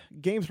take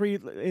game 3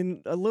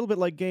 in a little bit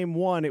like game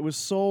 1. It was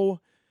so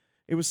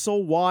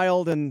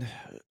wild and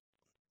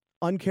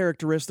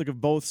uncharacteristic of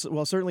both,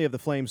 well, certainly of the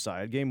Flames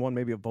side. Game 1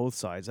 maybe of both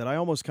sides. And I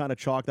almost kind of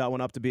chalked that one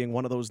up to being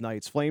one of those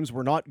nights. Flames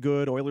were not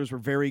good. Oilers were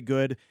very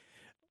good.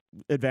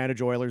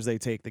 Advantage Oilers, they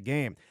take the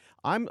game.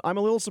 I'm a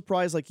little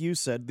surprised, like you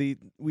said.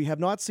 We have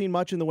not seen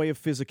much in the way of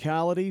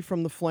physicality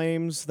from the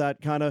Flames,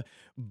 that kind of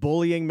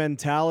bullying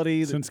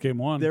mentality. Since game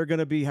 1. They're going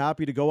to be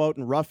happy to go out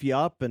and rough you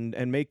up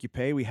and make you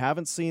pay. We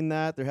haven't seen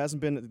that. There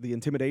hasn't been the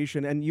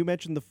intimidation. And you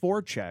mentioned the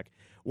forecheck.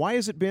 Why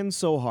has it been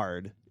so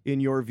hard in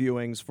your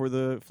viewings for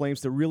the Flames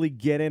to really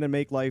get in and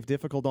make life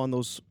difficult on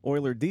those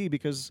Oiler D?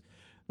 Because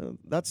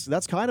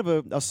that's kind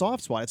of a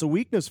soft spot. It's a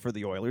weakness for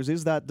the Oilers,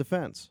 is that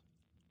defense.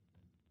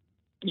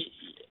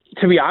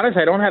 To be honest,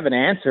 I don't have an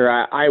answer.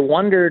 I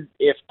wondered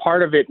if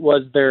part of it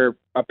was their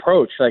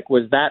approach. Like,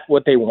 was that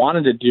what they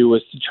wanted to do,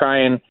 was to try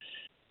and,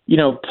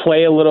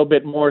 play a little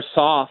bit more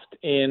soft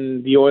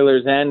in the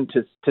Oilers' end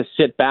to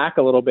sit back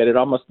a little bit? It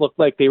almost looked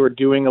like they were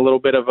doing a little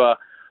bit of a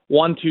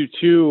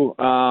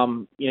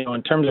 1-2-2,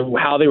 in terms of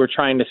how they were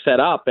trying to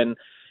set up. And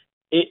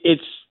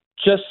it's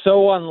just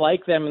so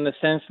unlike them in the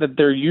sense that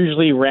they're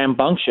usually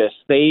rambunctious.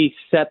 They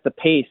set the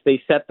pace,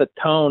 they set the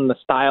tone, the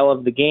style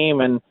of the game.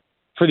 And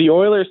for the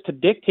Oilers to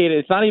dictate it,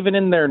 it's not even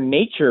in their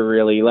nature,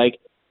 really. Like,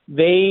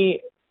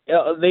 they've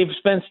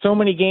spent so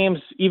many games,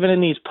 even in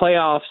these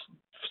playoffs,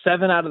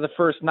 7 out of the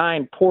first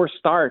 9 poor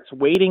starts,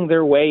 wading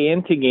their way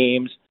into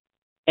games,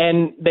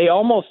 and they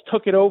almost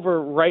took it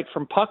over right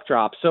from puck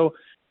drop. So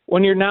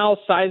when you're now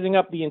sizing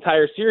up the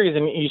entire series,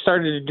 and you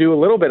started to do a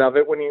little bit of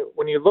it when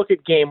you look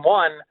at game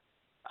 1,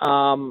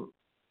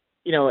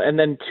 and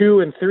then 2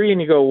 and 3,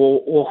 and you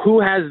go, well, who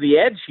has the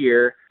edge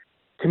here?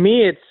 To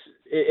me,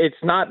 it's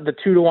not the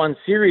 2-1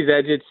 series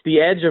edge. It's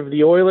the edge of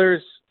the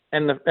Oilers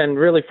and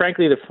really,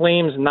 frankly, the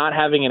Flames not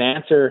having an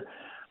answer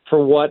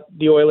for what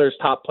the Oilers'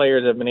 top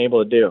players have been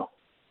able to do.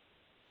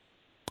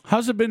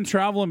 How's it been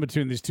traveling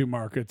between these two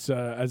markets?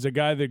 As a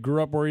guy that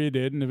grew up where you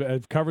did and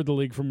have covered the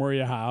league from where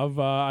you have,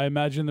 I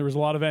imagine there was a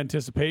lot of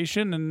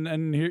anticipation,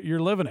 and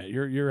you're living it.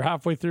 You're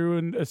halfway through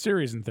in a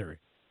series, in theory.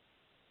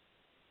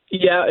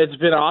 Yeah, it's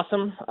been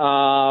awesome.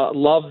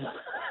 Love,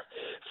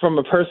 from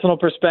a personal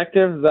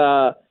perspective,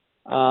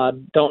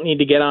 don't need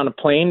to get on a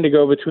plane to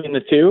go between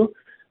the two.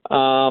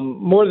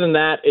 More than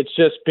that, it's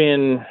just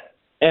been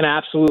an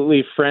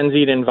absolutely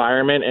frenzied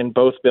environment in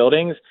both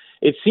buildings.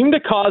 It seemed to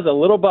cause a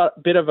little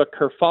bit of a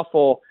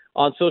kerfuffle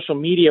on social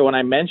media when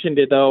I mentioned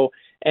it, though.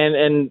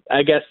 And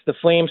I guess the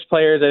Flames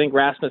players, I think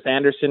Rasmus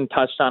Andersson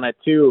touched on it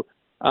too.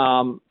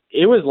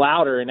 It was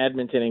louder in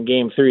Edmonton in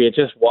Game 3. It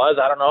just was.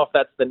 I don't know if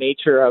that's the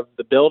nature of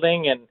the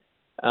building and,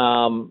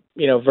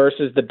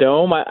 versus the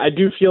Dome. I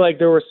do feel like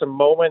there were some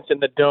moments in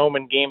the Dome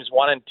in Games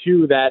 1 and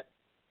 2 that,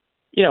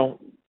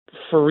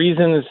 for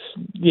reasons,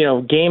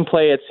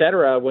 gameplay, et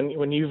cetera,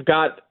 when you've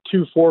got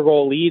 2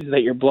 4-goal leads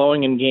that you're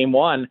blowing in Game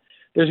 1,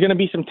 there's going to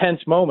be some tense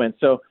moments.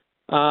 So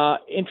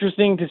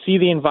interesting to see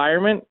the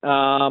environment.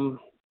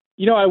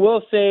 I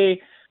will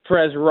say, for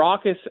as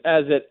raucous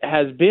as it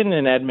has been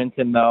in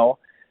Edmonton, though,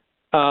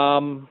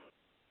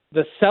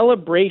 the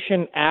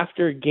celebration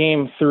after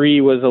Game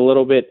 3 was a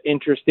little bit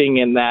interesting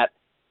in that,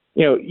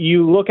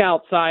 you look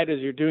outside as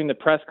you're doing the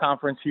press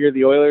conference here.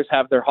 The Oilers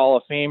have their Hall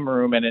of Fame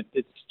room, and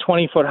it's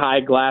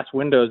 20-foot-high glass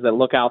windows that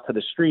look out to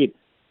the street.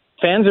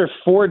 Fans are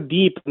 4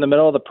 deep in the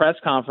middle of the press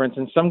conference,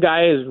 and some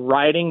guy is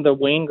riding the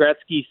Wayne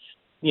Gretzky,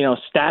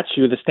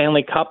 statue, the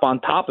Stanley Cup, on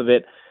top of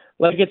it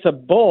like it's a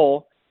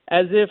bull,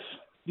 as if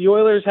the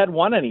Oilers had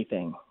won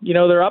anything.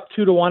 They're up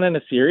 2-1 in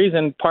a series,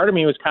 and part of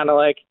me was kind of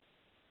like,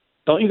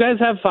 don't you guys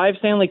have 5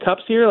 Stanley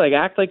Cups here? Like,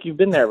 act like you've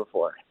been there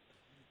before.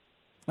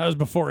 That was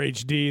before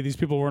HD. These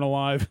people weren't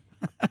alive.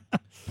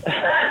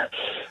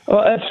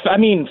 Well,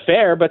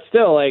 fair, but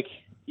still,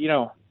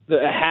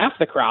 half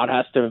the crowd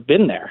has to have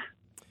been there.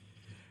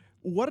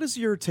 What is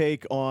your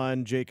take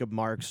on Jacob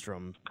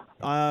Markstrom?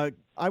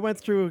 I went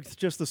through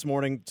just this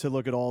morning to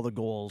look at all the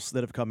goals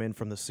that have come in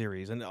from the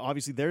series, and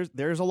obviously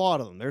there's a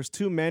lot of them. There's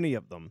too many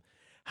of them.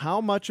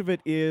 How much of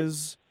it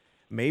is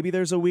maybe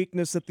there's a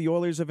weakness that the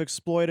Oilers have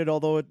exploited,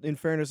 although in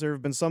fairness there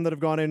have been some that have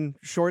gone in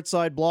short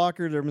side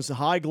blocker, there's a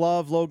high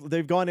glove, low,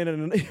 they've gone in,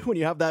 and when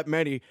you have that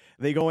many,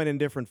 they go in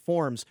different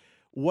forms.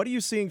 What are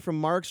you seeing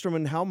from Markstrom,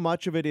 and how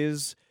much of it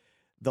is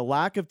the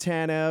lack of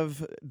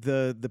Tanev,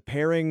 the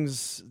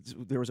pairings?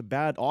 There was a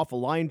bad,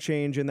 awful line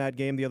change in that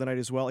game the other night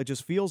as well. It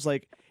just feels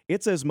like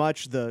it's as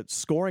much the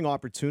scoring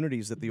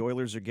opportunities that the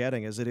Oilers are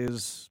getting as it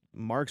is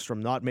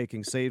Markstrom not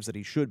making saves that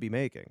he should be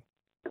making.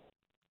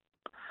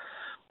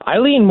 I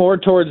lean more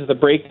towards the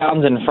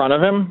breakdowns in front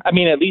of him. At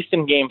least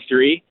in Game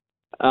 3.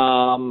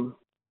 The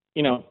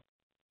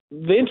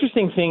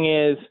interesting thing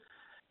is,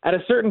 at a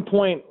certain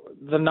point,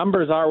 the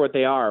numbers are what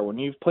they are. When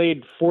you've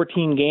played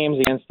 14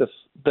 games against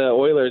the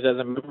Oilers as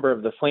a member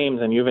of the Flames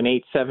and you have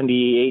an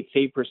 .878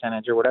 save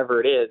percentage or whatever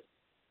it is,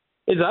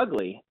 it's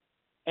ugly.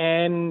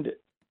 And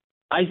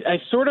I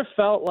sort of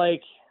felt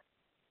like,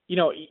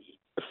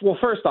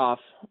 first off,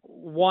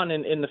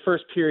 in the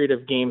first period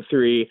of Game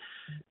 3,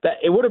 that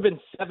it would have been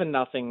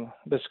 7-0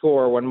 the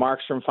score when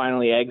Markstrom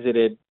finally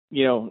exited,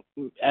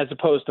 as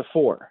opposed to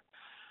 4.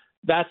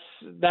 That's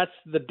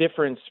the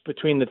difference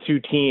between the two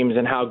teams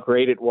and how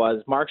great it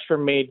was.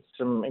 Markstrom made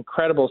some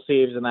incredible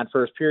saves in that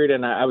first period,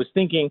 and I was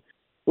thinking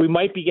we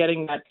might be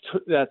getting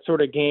that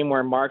sort of game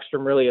where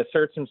Markstrom really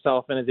asserts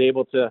himself and is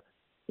able to,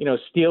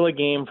 steal a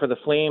game for the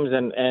Flames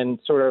and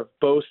sort of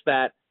boast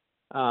that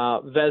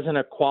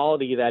Vezina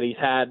quality that he's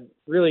had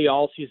really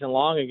all season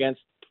long against,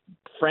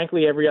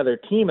 frankly, every other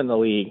team in the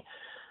league.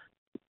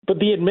 But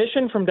the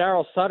admission from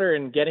Daryl Sutter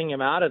and getting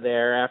him out of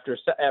there after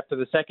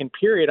the second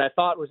period, I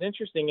thought was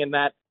interesting in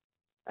that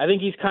I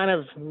think he's kind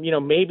of,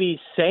 maybe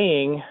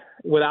saying,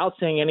 without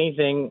saying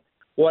anything,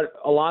 what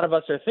a lot of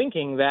us are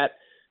thinking, that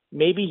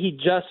maybe he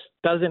just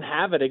doesn't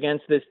have it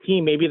against this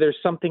team. Maybe there's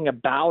something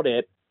about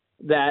it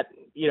that,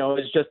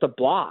 is just a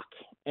block.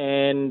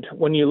 And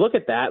when you look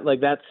at that,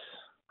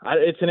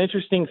 it's an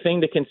interesting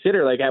thing to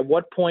consider. At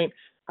what point,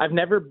 I've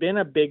never been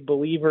a big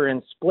believer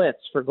in splits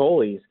for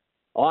goalies.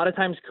 A lot of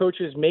times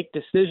coaches make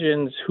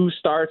decisions who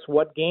starts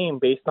what game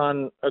based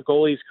on a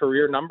goalie's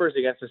career numbers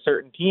against a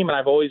certain team. And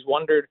I've always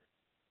wondered,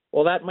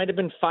 well, that might have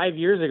been 5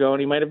 years ago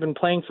and he might have been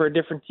playing for a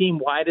different team.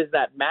 Why does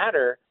that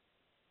matter?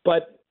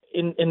 But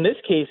in this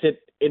case,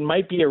 it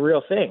might be a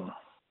real thing.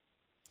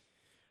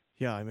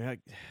 Yeah,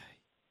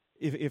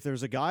 if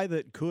there's a guy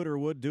that could or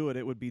would do it,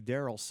 it would be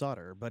Daryl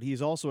Sutter. But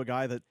he's also a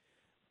guy that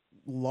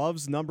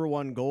loves number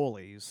one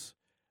goalies.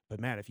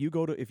 But man, if you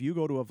go to a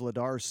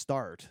Vladar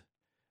start,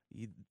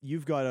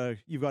 you've got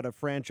a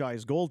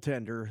franchise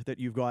goaltender that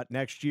you've got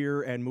next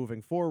year and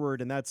moving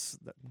forward, and that's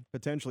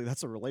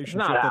a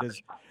relationship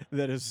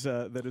that is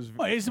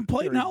well, he hasn't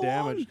played very now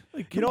damaged.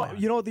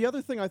 Long. The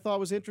other thing I thought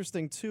was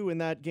interesting too in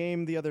that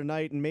game the other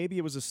night, and maybe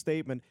it was a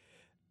statement,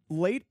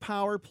 late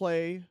power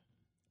play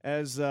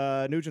as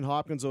Nugent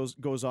Hopkins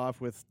goes off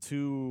with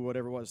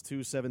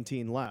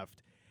 2:17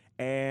 left.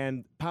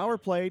 And power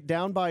play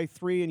down by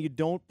 3, and you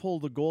don't pull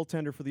the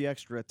goaltender for the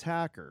extra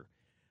attacker.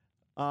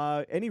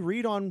 Any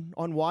read on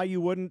why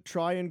you wouldn't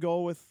try and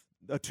go with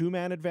a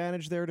 2-man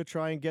advantage there to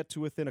try and get to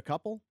within a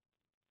couple?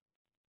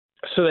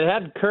 So they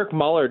had Kirk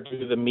Muller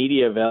do the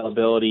media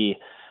availability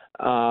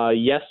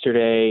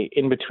yesterday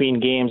in between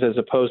games as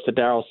opposed to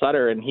Daryl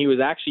Sutter, and he was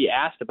actually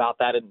asked about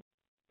that and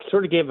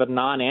sort of gave a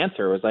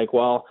non-answer. It was like,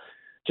 well,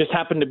 just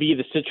happened to be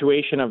the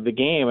situation of the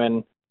game.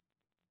 And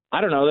I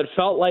don't know, that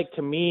felt like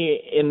to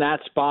me in that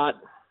spot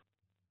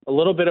a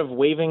little bit of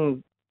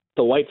waving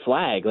the white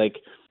flag.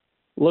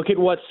 look at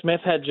what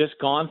Smith had just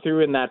gone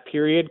through in that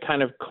period,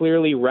 kind of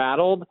clearly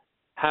rattled,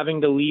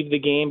 having to leave the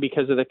game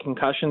because of the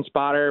concussion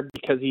spotter,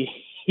 because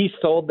he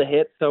sold the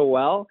hit so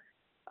well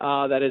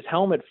that his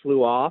helmet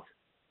flew off.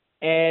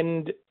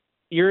 And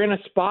you're in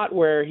a spot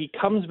where he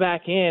comes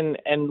back in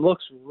and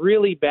looks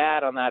really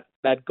bad on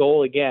that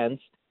goal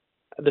against.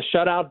 The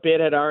shutout bid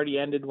had already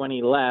ended when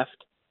he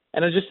left.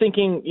 And I was just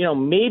thinking,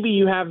 maybe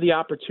you have the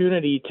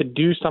opportunity to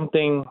do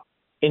something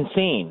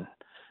insane,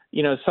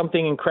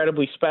 something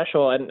incredibly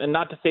special. And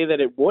not to say that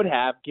it would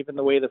have, given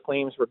the way the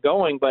Flames were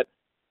going, but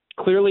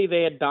clearly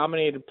they had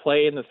dominated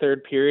play in the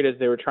third period as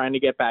they were trying to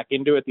get back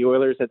into it. The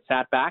Oilers had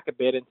sat back a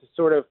bit, and to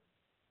sort of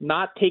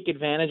not take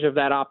advantage of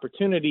that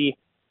opportunity,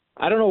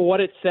 I don't know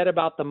what it said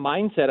about the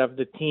mindset of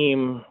the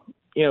team,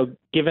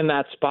 given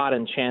that spot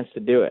and chance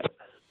to do it.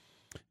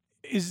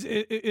 Is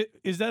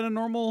that a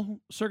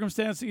normal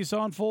circumstance that you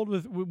saw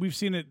unfold? We've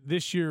seen it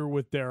this year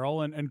with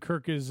Daryl, and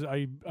Kirk is,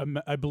 I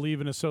believe,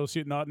 an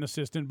associate, not an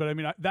assistant. But I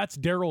mean, that's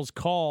Daryl's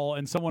call,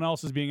 and someone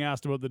else is being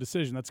asked about the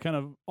decision. That's kind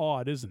of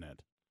odd, isn't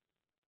it?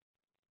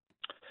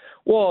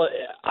 Well,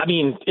 I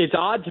mean, it's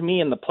odd to me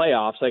in the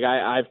playoffs. Like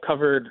I've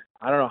covered,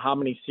 I don't know how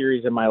many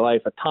series in my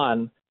life, a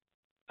ton.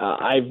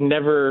 I've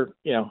never,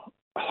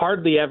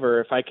 hardly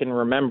ever, if I can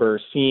remember,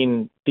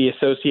 seen the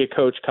associate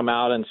coach come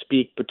out and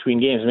speak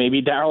between games.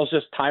 Maybe Daryl's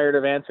just tired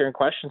of answering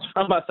questions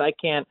from us. I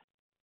can't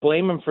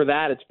blame him for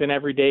that. It's been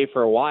every day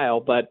for a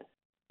while. But,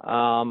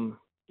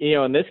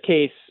 in this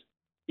case,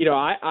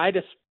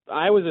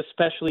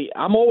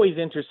 I'm always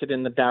interested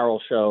in the Daryl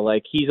show.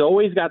 Like, he's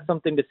always got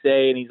something to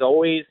say, and he's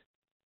always,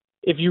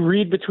 if you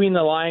read between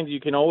the lines,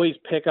 you can always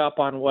pick up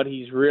on what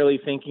he's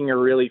really thinking or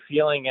really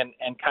feeling and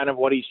kind of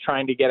what he's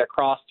trying to get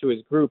across to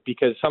his group,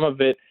 because some of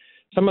the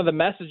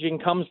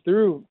messaging comes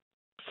through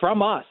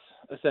from us,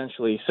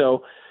 essentially.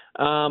 So,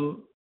 I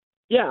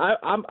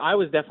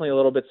was definitely a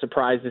little bit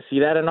surprised to see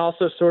that. And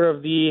also sort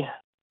of the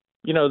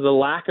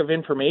lack of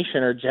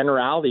information or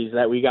generalities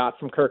that we got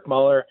from Kirk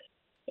Muller.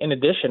 In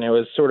addition, it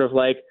was sort of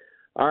like,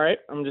 all right,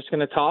 I'm just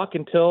going to talk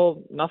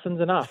until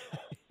nothing's enough.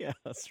 Yeah,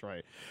 that's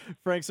right.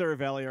 Frank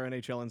Seravalli, our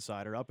NHL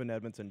insider, up in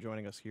Edmonton,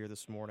 joining us here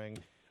this morning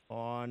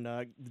on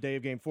the day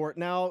of Game 4.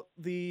 Now,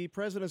 the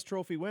President's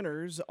Trophy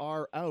winners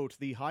are out.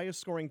 The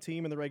highest-scoring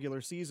team in the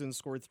regular season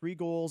scored 3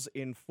 goals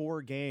in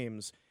 4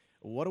 games.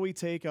 What do we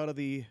take out of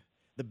the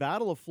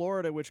Battle of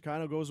Florida, which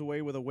kind of goes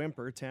away with a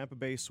whimper? Tampa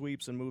Bay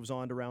sweeps and moves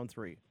on to round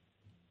 3.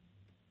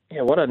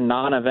 Yeah, what a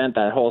non-event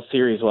that whole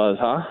series was,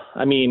 huh?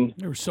 I mean,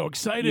 they were so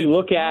excited. You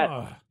look at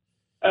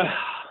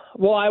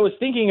well, I was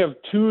thinking of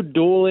 2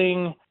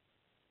 dueling,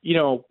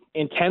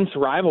 intense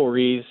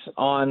rivalries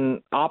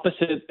on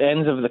opposite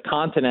ends of the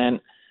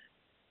continent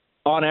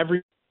on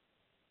every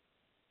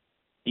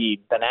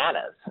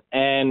bananas.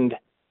 And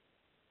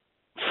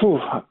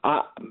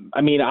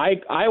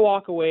I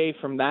walk away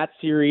from that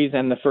series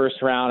and the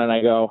first round and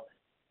I go,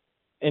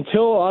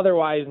 until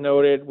otherwise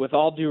noted, with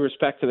all due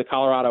respect to the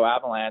Colorado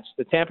Avalanche,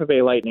 the Tampa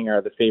Bay Lightning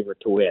are the favorite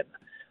to win.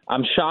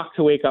 I'm shocked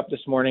to wake up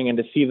this morning and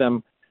to see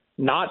them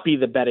not be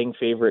the betting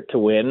favorite to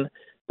win.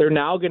 They're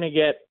now going to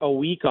get a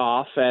week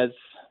off as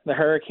the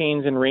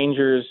Hurricanes and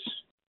Rangers,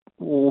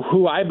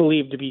 who I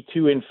believe to be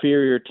 2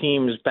 inferior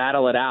teams,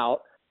 battle it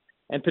out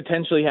and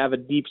potentially have a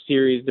deep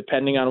series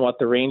depending on what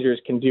the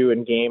Rangers can do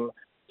in Game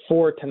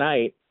 4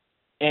 tonight.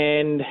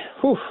 And,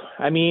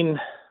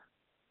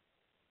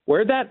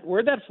 where'd that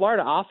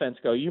Florida offense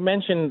go? You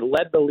mentioned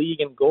led the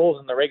league in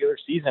goals in the regular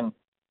season.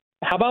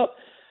 How about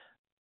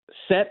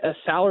set a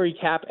salary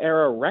cap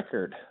era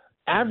record?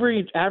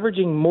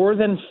 Averaging more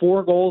than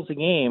 4 goals a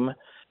game,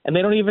 and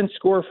they don't even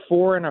score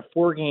 4 in a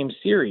 4-game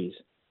series.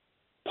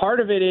 Part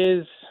of it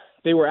is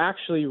they were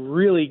actually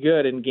really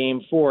good in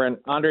Game 4, and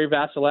Andrei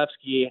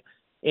Vasilevsky,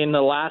 in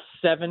the last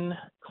 7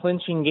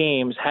 clinching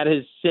games, had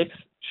his 6th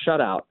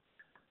shutout.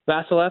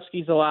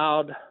 Vasilevsky's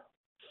allowed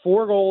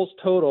 4 goals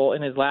total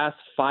in his last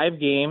 5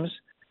 games.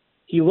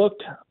 He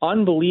looked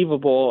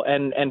unbelievable,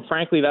 and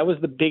frankly, that was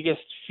the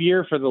biggest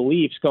fear for the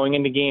Leafs going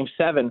into Game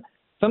 7.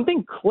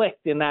 Something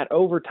clicked in that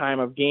overtime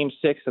of Game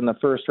 6 in the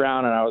first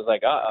round, and I was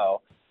like,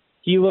 uh-oh.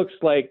 He looks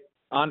like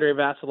Andrei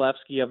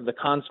Vasilevsky of the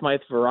Conn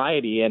Smythe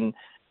variety, and,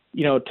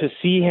 to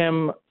see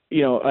him,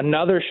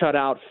 another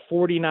shutout,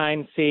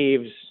 49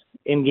 saves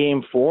in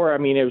Game 4,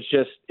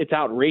 it's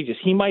outrageous.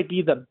 He might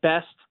be the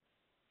best,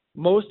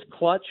 most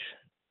clutch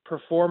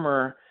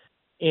performer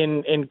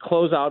in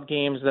closeout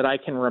games that I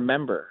can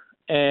remember.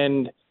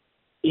 And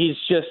he's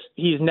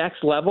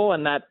next level,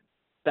 and that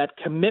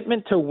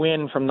commitment to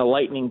win from the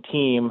Lightning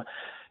team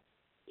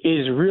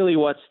is really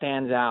what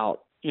stands out,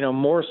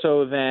 more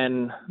so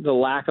than the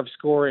lack of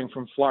scoring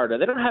from Florida.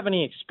 They don't have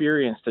any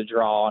experience to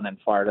draw on in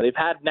Florida. They've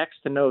had next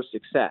to no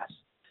success.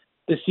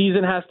 The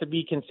season has to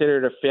be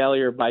considered a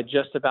failure by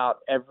just about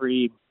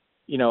every,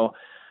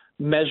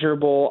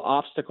 measurable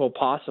obstacle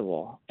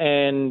possible.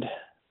 And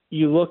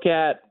you look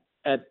at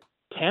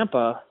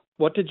Tampa,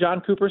 what did John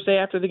Cooper say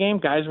after the game?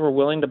 Guys were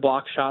willing to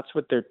block shots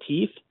with their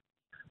teeth.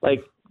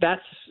 Like,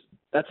 that's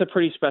a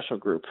pretty special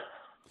group.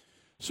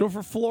 So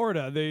for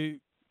Florida, they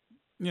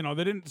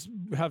they didn't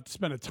have to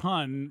spend a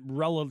ton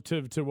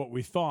relative to what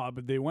we thought,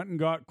 but they went and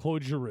got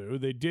Claude Giroux.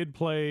 They did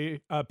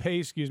pay a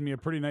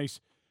pretty nice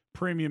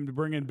premium to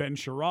bring in Ben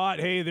Sherratt.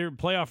 Hey, they're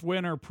playoff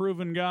winner,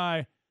 proven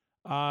guy.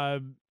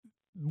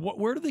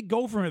 Where do they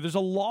go from here? There's a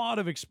lot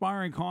of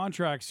expiring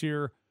contracts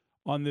here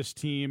on this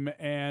team,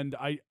 and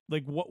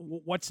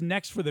what's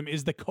next for them?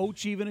 Is the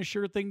coach even a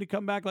sure thing to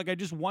come back? I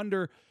just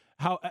wonder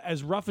how,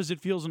 as rough as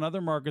it feels in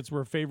other markets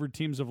where favored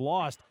teams have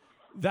lost,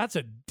 that's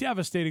a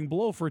devastating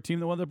blow for a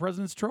team that won the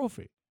President's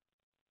Trophy.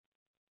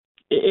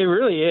 It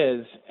really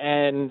is.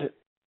 And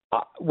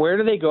where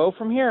do they go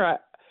from here?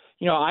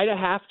 I'd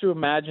have to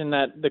imagine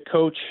that the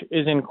coach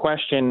is in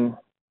question,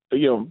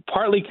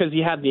 partly because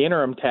he had the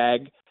interim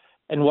tag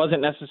and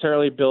wasn't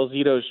necessarily Bill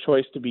Zito's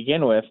choice to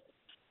begin with,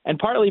 and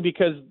partly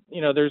because,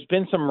 there's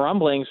been some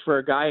rumblings for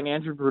a guy in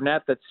Andrew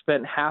Brunette that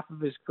spent half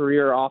of his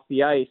career off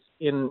the ice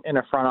in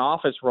a front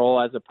office role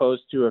as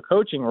opposed to a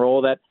coaching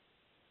role, that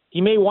he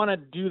may want to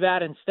do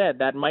that instead.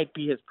 That might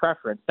be his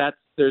preference.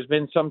 There's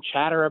been some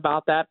chatter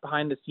about that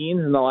behind the scenes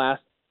in the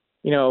last,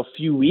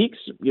 few weeks,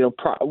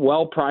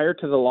 well prior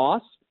to the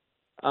loss.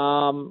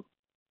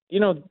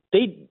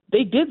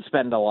 They did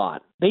spend a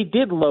lot. They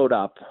did load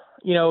up.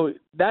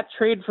 That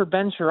trade for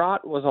Ben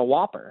Sherratt was a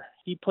whopper.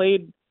 He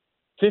played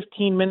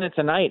 15 minutes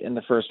a night in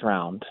the first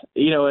round,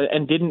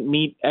 and didn't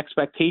meet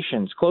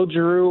expectations. Claude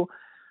Giroux,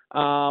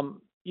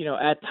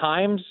 at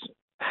times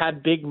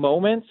had big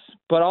moments,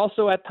 but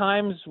also at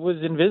times was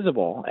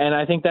invisible. And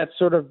I think that's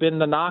sort of been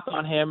the knock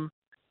on him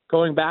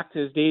going back to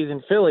his days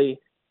in Philly.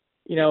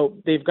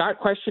 They've got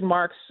question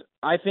marks,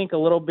 I think, a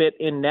little bit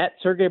in net.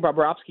 Sergei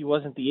Bobrovsky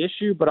wasn't the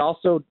issue, but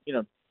also,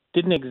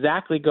 didn't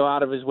exactly go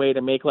out of his way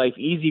to make life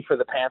easy for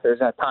the Panthers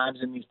at times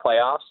in these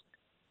playoffs.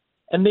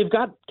 And they've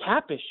got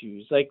cap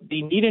issues.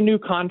 They need a new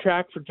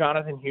contract for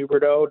Jonathan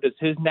Huberdeau. Does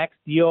his next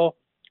deal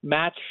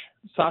match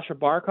Sasha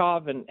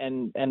Barkov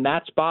and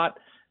that spot?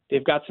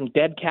 They've got some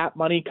dead cap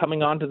money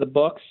coming onto the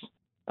books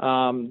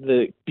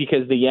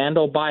because the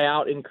Yandel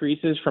buyout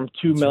increases from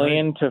 $2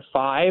 million to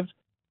 $5 million.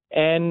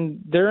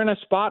 And they're in a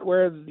spot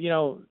where,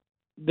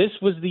 this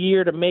was the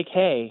year to make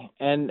hay.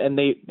 And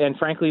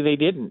frankly, they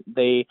didn't.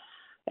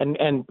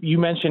 And you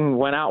mentioned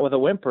went out with a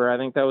whimper. I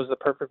think that was the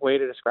perfect way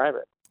to describe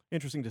it.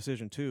 Interesting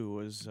decision, too,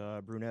 was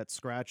Brunette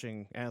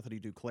scratching Anthony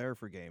Duclair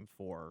for Game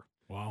 4.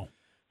 Wow.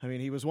 I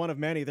mean, he was one of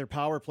many. Their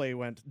power play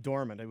went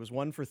dormant. It was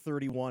 1 for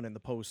 31 in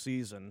the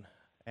postseason.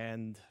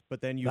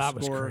 But then that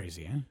was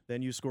crazy, huh?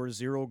 Then you score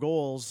 0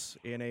 goals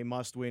in a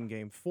must-win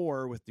Game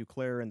 4 with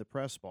Duclair in the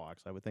press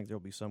box. I would think there'll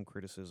be some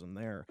criticism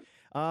there.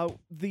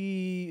 Just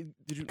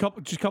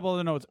a couple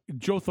other notes.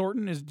 Joe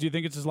Thornton, do you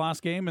think it's his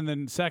last game? And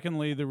then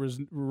secondly, there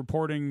was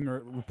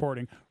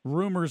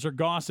rumors or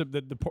gossip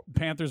that the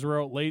Panthers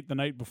were out late the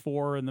night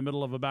before in the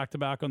middle of a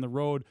back-to-back on the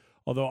road.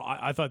 Although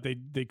I thought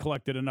they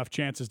collected enough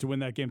chances to win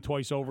that game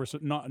twice over, so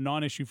not a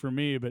non-issue for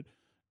me. But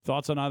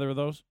thoughts on either of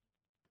those?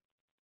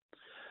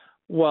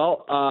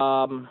 Well,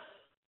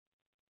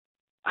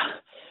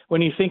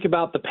 when you think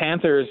about the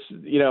Panthers,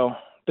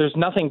 there's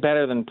nothing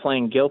better than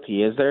playing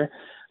guilty, is there?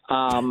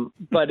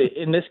 But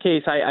in this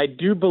case, I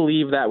do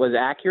believe that was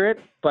accurate,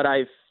 but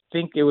I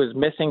think it was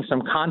missing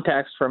some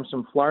context from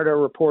some Florida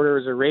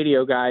reporters or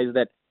radio guys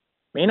that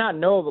may not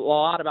know a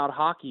lot about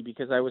hockey,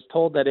 because I was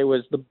told that it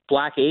was the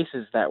Black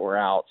Aces that were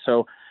out.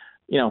 So,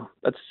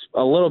 that's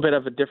a little bit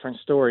of a different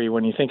story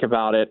when you think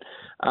about it.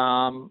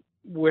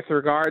 With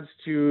regards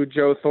to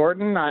Joe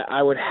Thornton,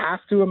 I would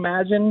have to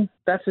imagine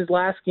that's his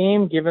last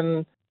game,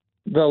 given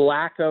the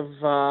lack of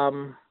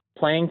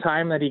playing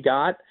time that he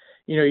got.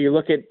 You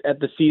look at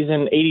the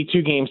season,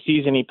 82-game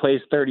season, he plays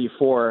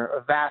 34.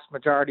 A vast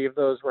majority of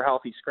those were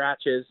healthy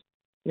scratches.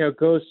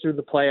 Goes through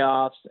the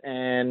playoffs,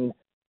 and,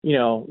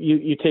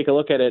 you take a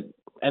look at it,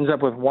 ends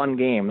up with 1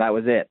 game. That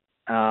was it,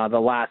 the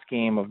last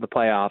game of the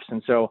playoffs.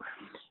 And so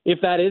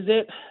if that is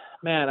it,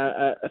 man,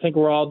 I think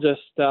we're all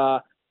just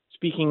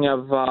speaking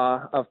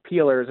of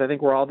peelers, I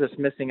think we're all just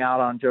missing out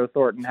on Joe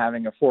Thornton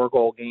having a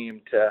 4-goal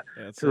game to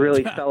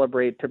really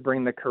celebrate, to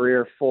bring the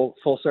career full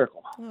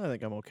circle. I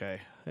think I'm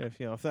okay.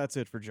 If that's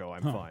it for Joe,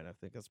 I'm fine. I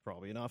think that's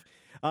probably enough.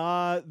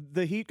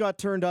 The Heat got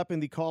turned up in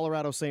the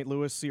Colorado-St.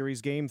 Louis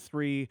series, Game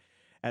 3,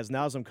 as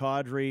Nazem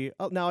Kadri,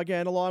 now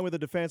again, along with the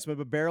defenseman,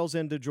 but barrels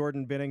into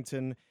Jordan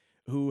Binnington,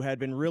 who had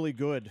been really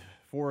good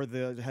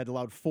had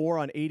allowed 4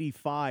 on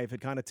 85,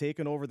 had kind of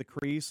taken over the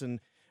crease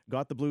and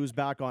got the Blues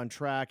back on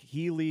track.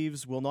 He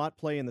leaves, will not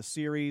play in the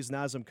series.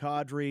 Nazem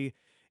Kadri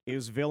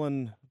is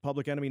villain,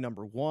 public enemy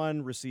number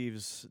 1,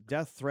 receives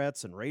death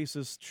threats and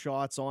racist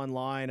shots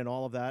online and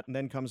all of that, and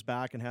then comes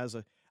back and has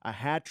a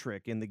hat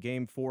trick in the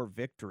Game 4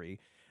 victory.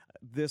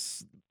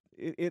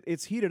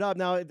 It's heated up.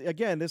 Now,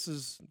 again, this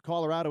is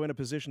Colorado in a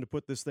position to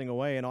put this thing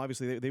away, and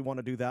obviously they want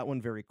to do that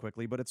one very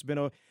quickly, but it's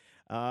been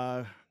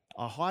a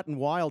hot and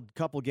wild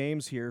couple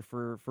games here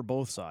for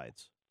both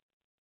sides.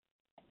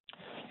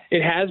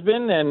 It has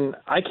been, and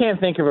I can't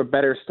think of a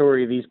better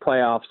story these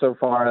playoffs so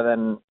far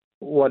than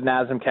what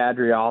Nazem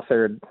Kadri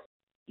authored,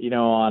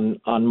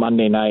 on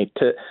Monday night.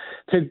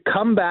 To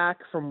come back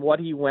from what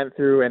he went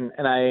through, and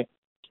I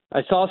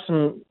saw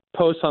some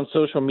posts on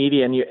social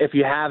media, and if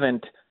you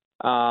haven't,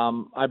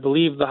 I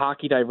believe the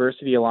Hockey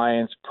Diversity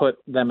Alliance put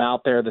them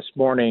out there this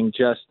morning,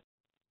 just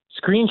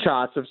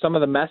screenshots of some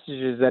of the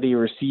messages that he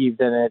received,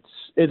 and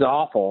it's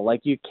awful.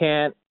 Like you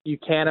can't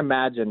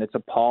imagine. It's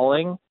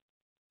appalling.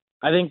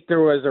 I think there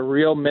was a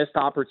real missed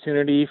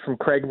opportunity from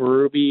Craig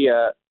Berube,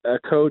 a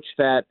coach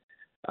that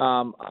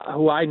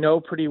who I know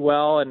pretty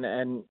well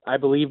and I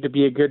believe to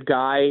be a good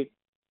guy,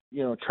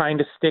 trying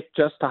to stick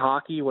just to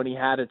hockey when he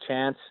had a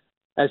chance,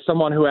 as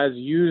someone who has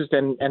used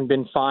and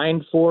been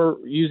fined for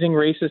using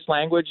racist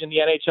language in the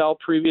NHL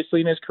previously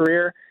in his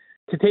career,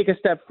 to take a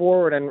step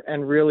forward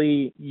and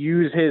really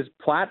use his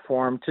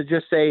platform to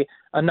just say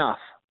enough.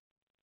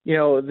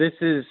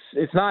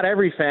 It's not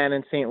every fan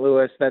in St.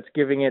 Louis that's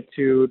giving it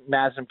to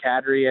Nazem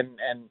Kadri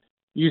and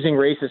using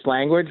racist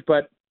language,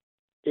 but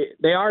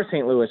they are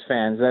St. Louis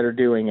fans that are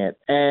doing it.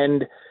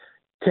 And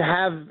to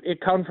have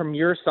it come from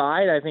your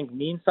side, I think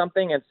means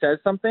something and says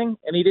something,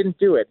 and he didn't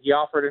do it. He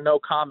offered a no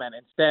comment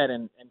instead,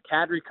 and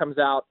Kadri comes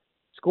out,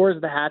 scores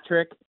the hat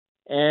trick,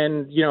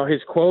 and,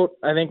 his quote,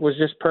 I think, was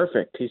just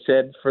perfect. He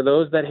said, "For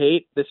those that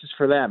hate, this is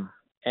for them."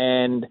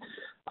 And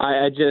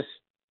I just,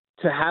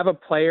 to have a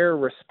player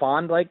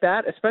respond like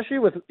that, especially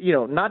with,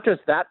 not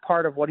just that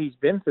part of what he's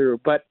been through,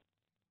 but,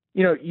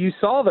 you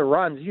saw the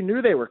runs. You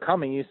knew they were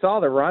coming. You saw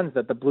the runs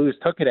that the Blues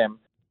took at him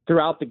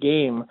throughout the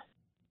game.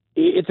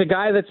 It's a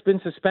guy that's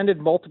been suspended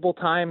multiple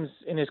times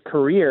in his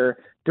career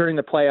during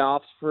the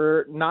playoffs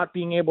for not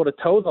being able to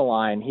toe the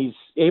line. He's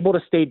able to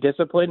stay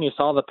disciplined. You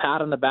saw the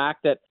pat on the back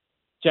that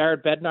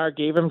Jared Bednar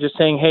gave him, just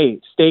saying, "Hey,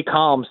 stay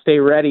calm, stay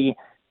ready."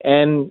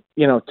 And,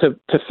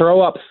 to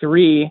throw up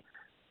 3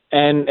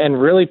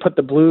 and really put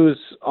the Blues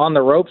on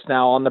the ropes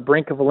now, on the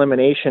brink of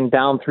elimination,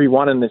 down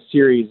 3-1 in this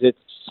series. It's,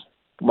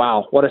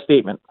 wow, what a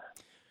statement.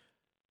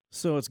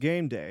 So it's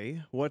game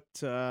day. What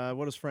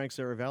does Frank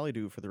Saravalli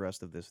do for the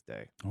rest of this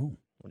day? Oh,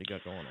 what do you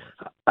got going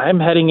on? I'm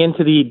heading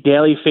into the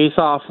Daily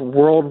Faceoff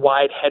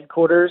worldwide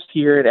headquarters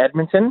here in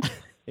Edmonton,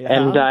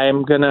 and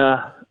I'm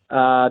gonna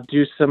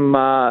do some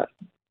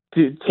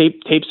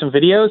tape some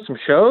videos, some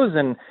shows,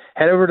 and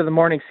head over to the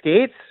morning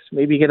skates.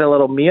 Maybe get a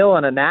little meal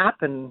and a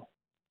nap, and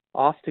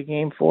off to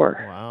Game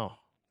 4. Wow,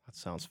 that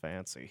sounds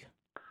fancy.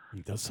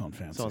 It does sound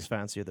fancy. Sounds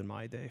fancier than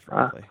my day,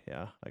 frankly.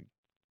 Yeah, I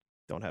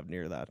don't have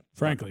near that.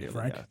 Frank.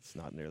 Yeah, it's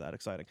not near that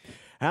exciting.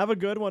 Have a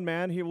good one,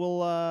 man. He will.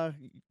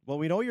 Well,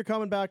 we know you're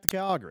coming back to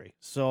Calgary,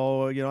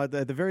 so at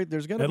the very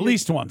there's going to be at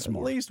least once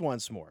more. At least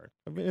once more.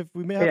 I mean, if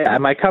we may have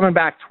am I coming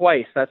back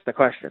twice? That's the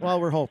question. Well,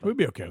 we're hoping we'd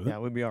be okay with it. Yeah,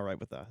 we'd be all right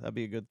with that. That'd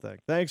be a good thing.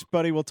 Thanks,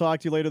 buddy. We'll talk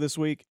to you later this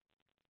week.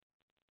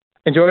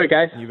 Enjoy it,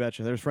 guys. You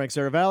betcha. There's Frank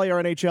Saravalli,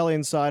 our NHL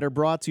insider,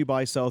 brought to you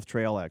by South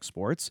Trail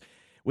Exports.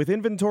 With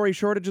inventory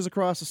shortages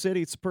across the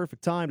city, it's the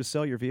perfect time to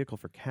sell your vehicle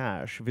for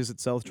cash. Visit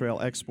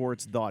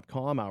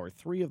SouthTrailExports.com. Hour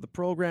 3 of the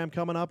program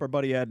coming up. Our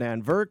buddy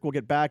Adnan Virk will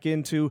get back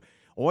into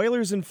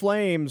Oilers and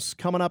Flames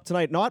coming up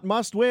tonight. Not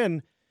must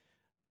win.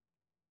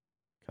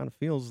 Kind of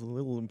feels a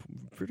little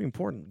pretty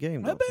important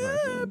game. A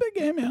big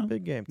game, yeah.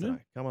 Big game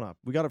tonight. Coming up.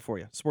 We got it for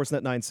you.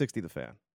 Sportsnet 960, The Fan.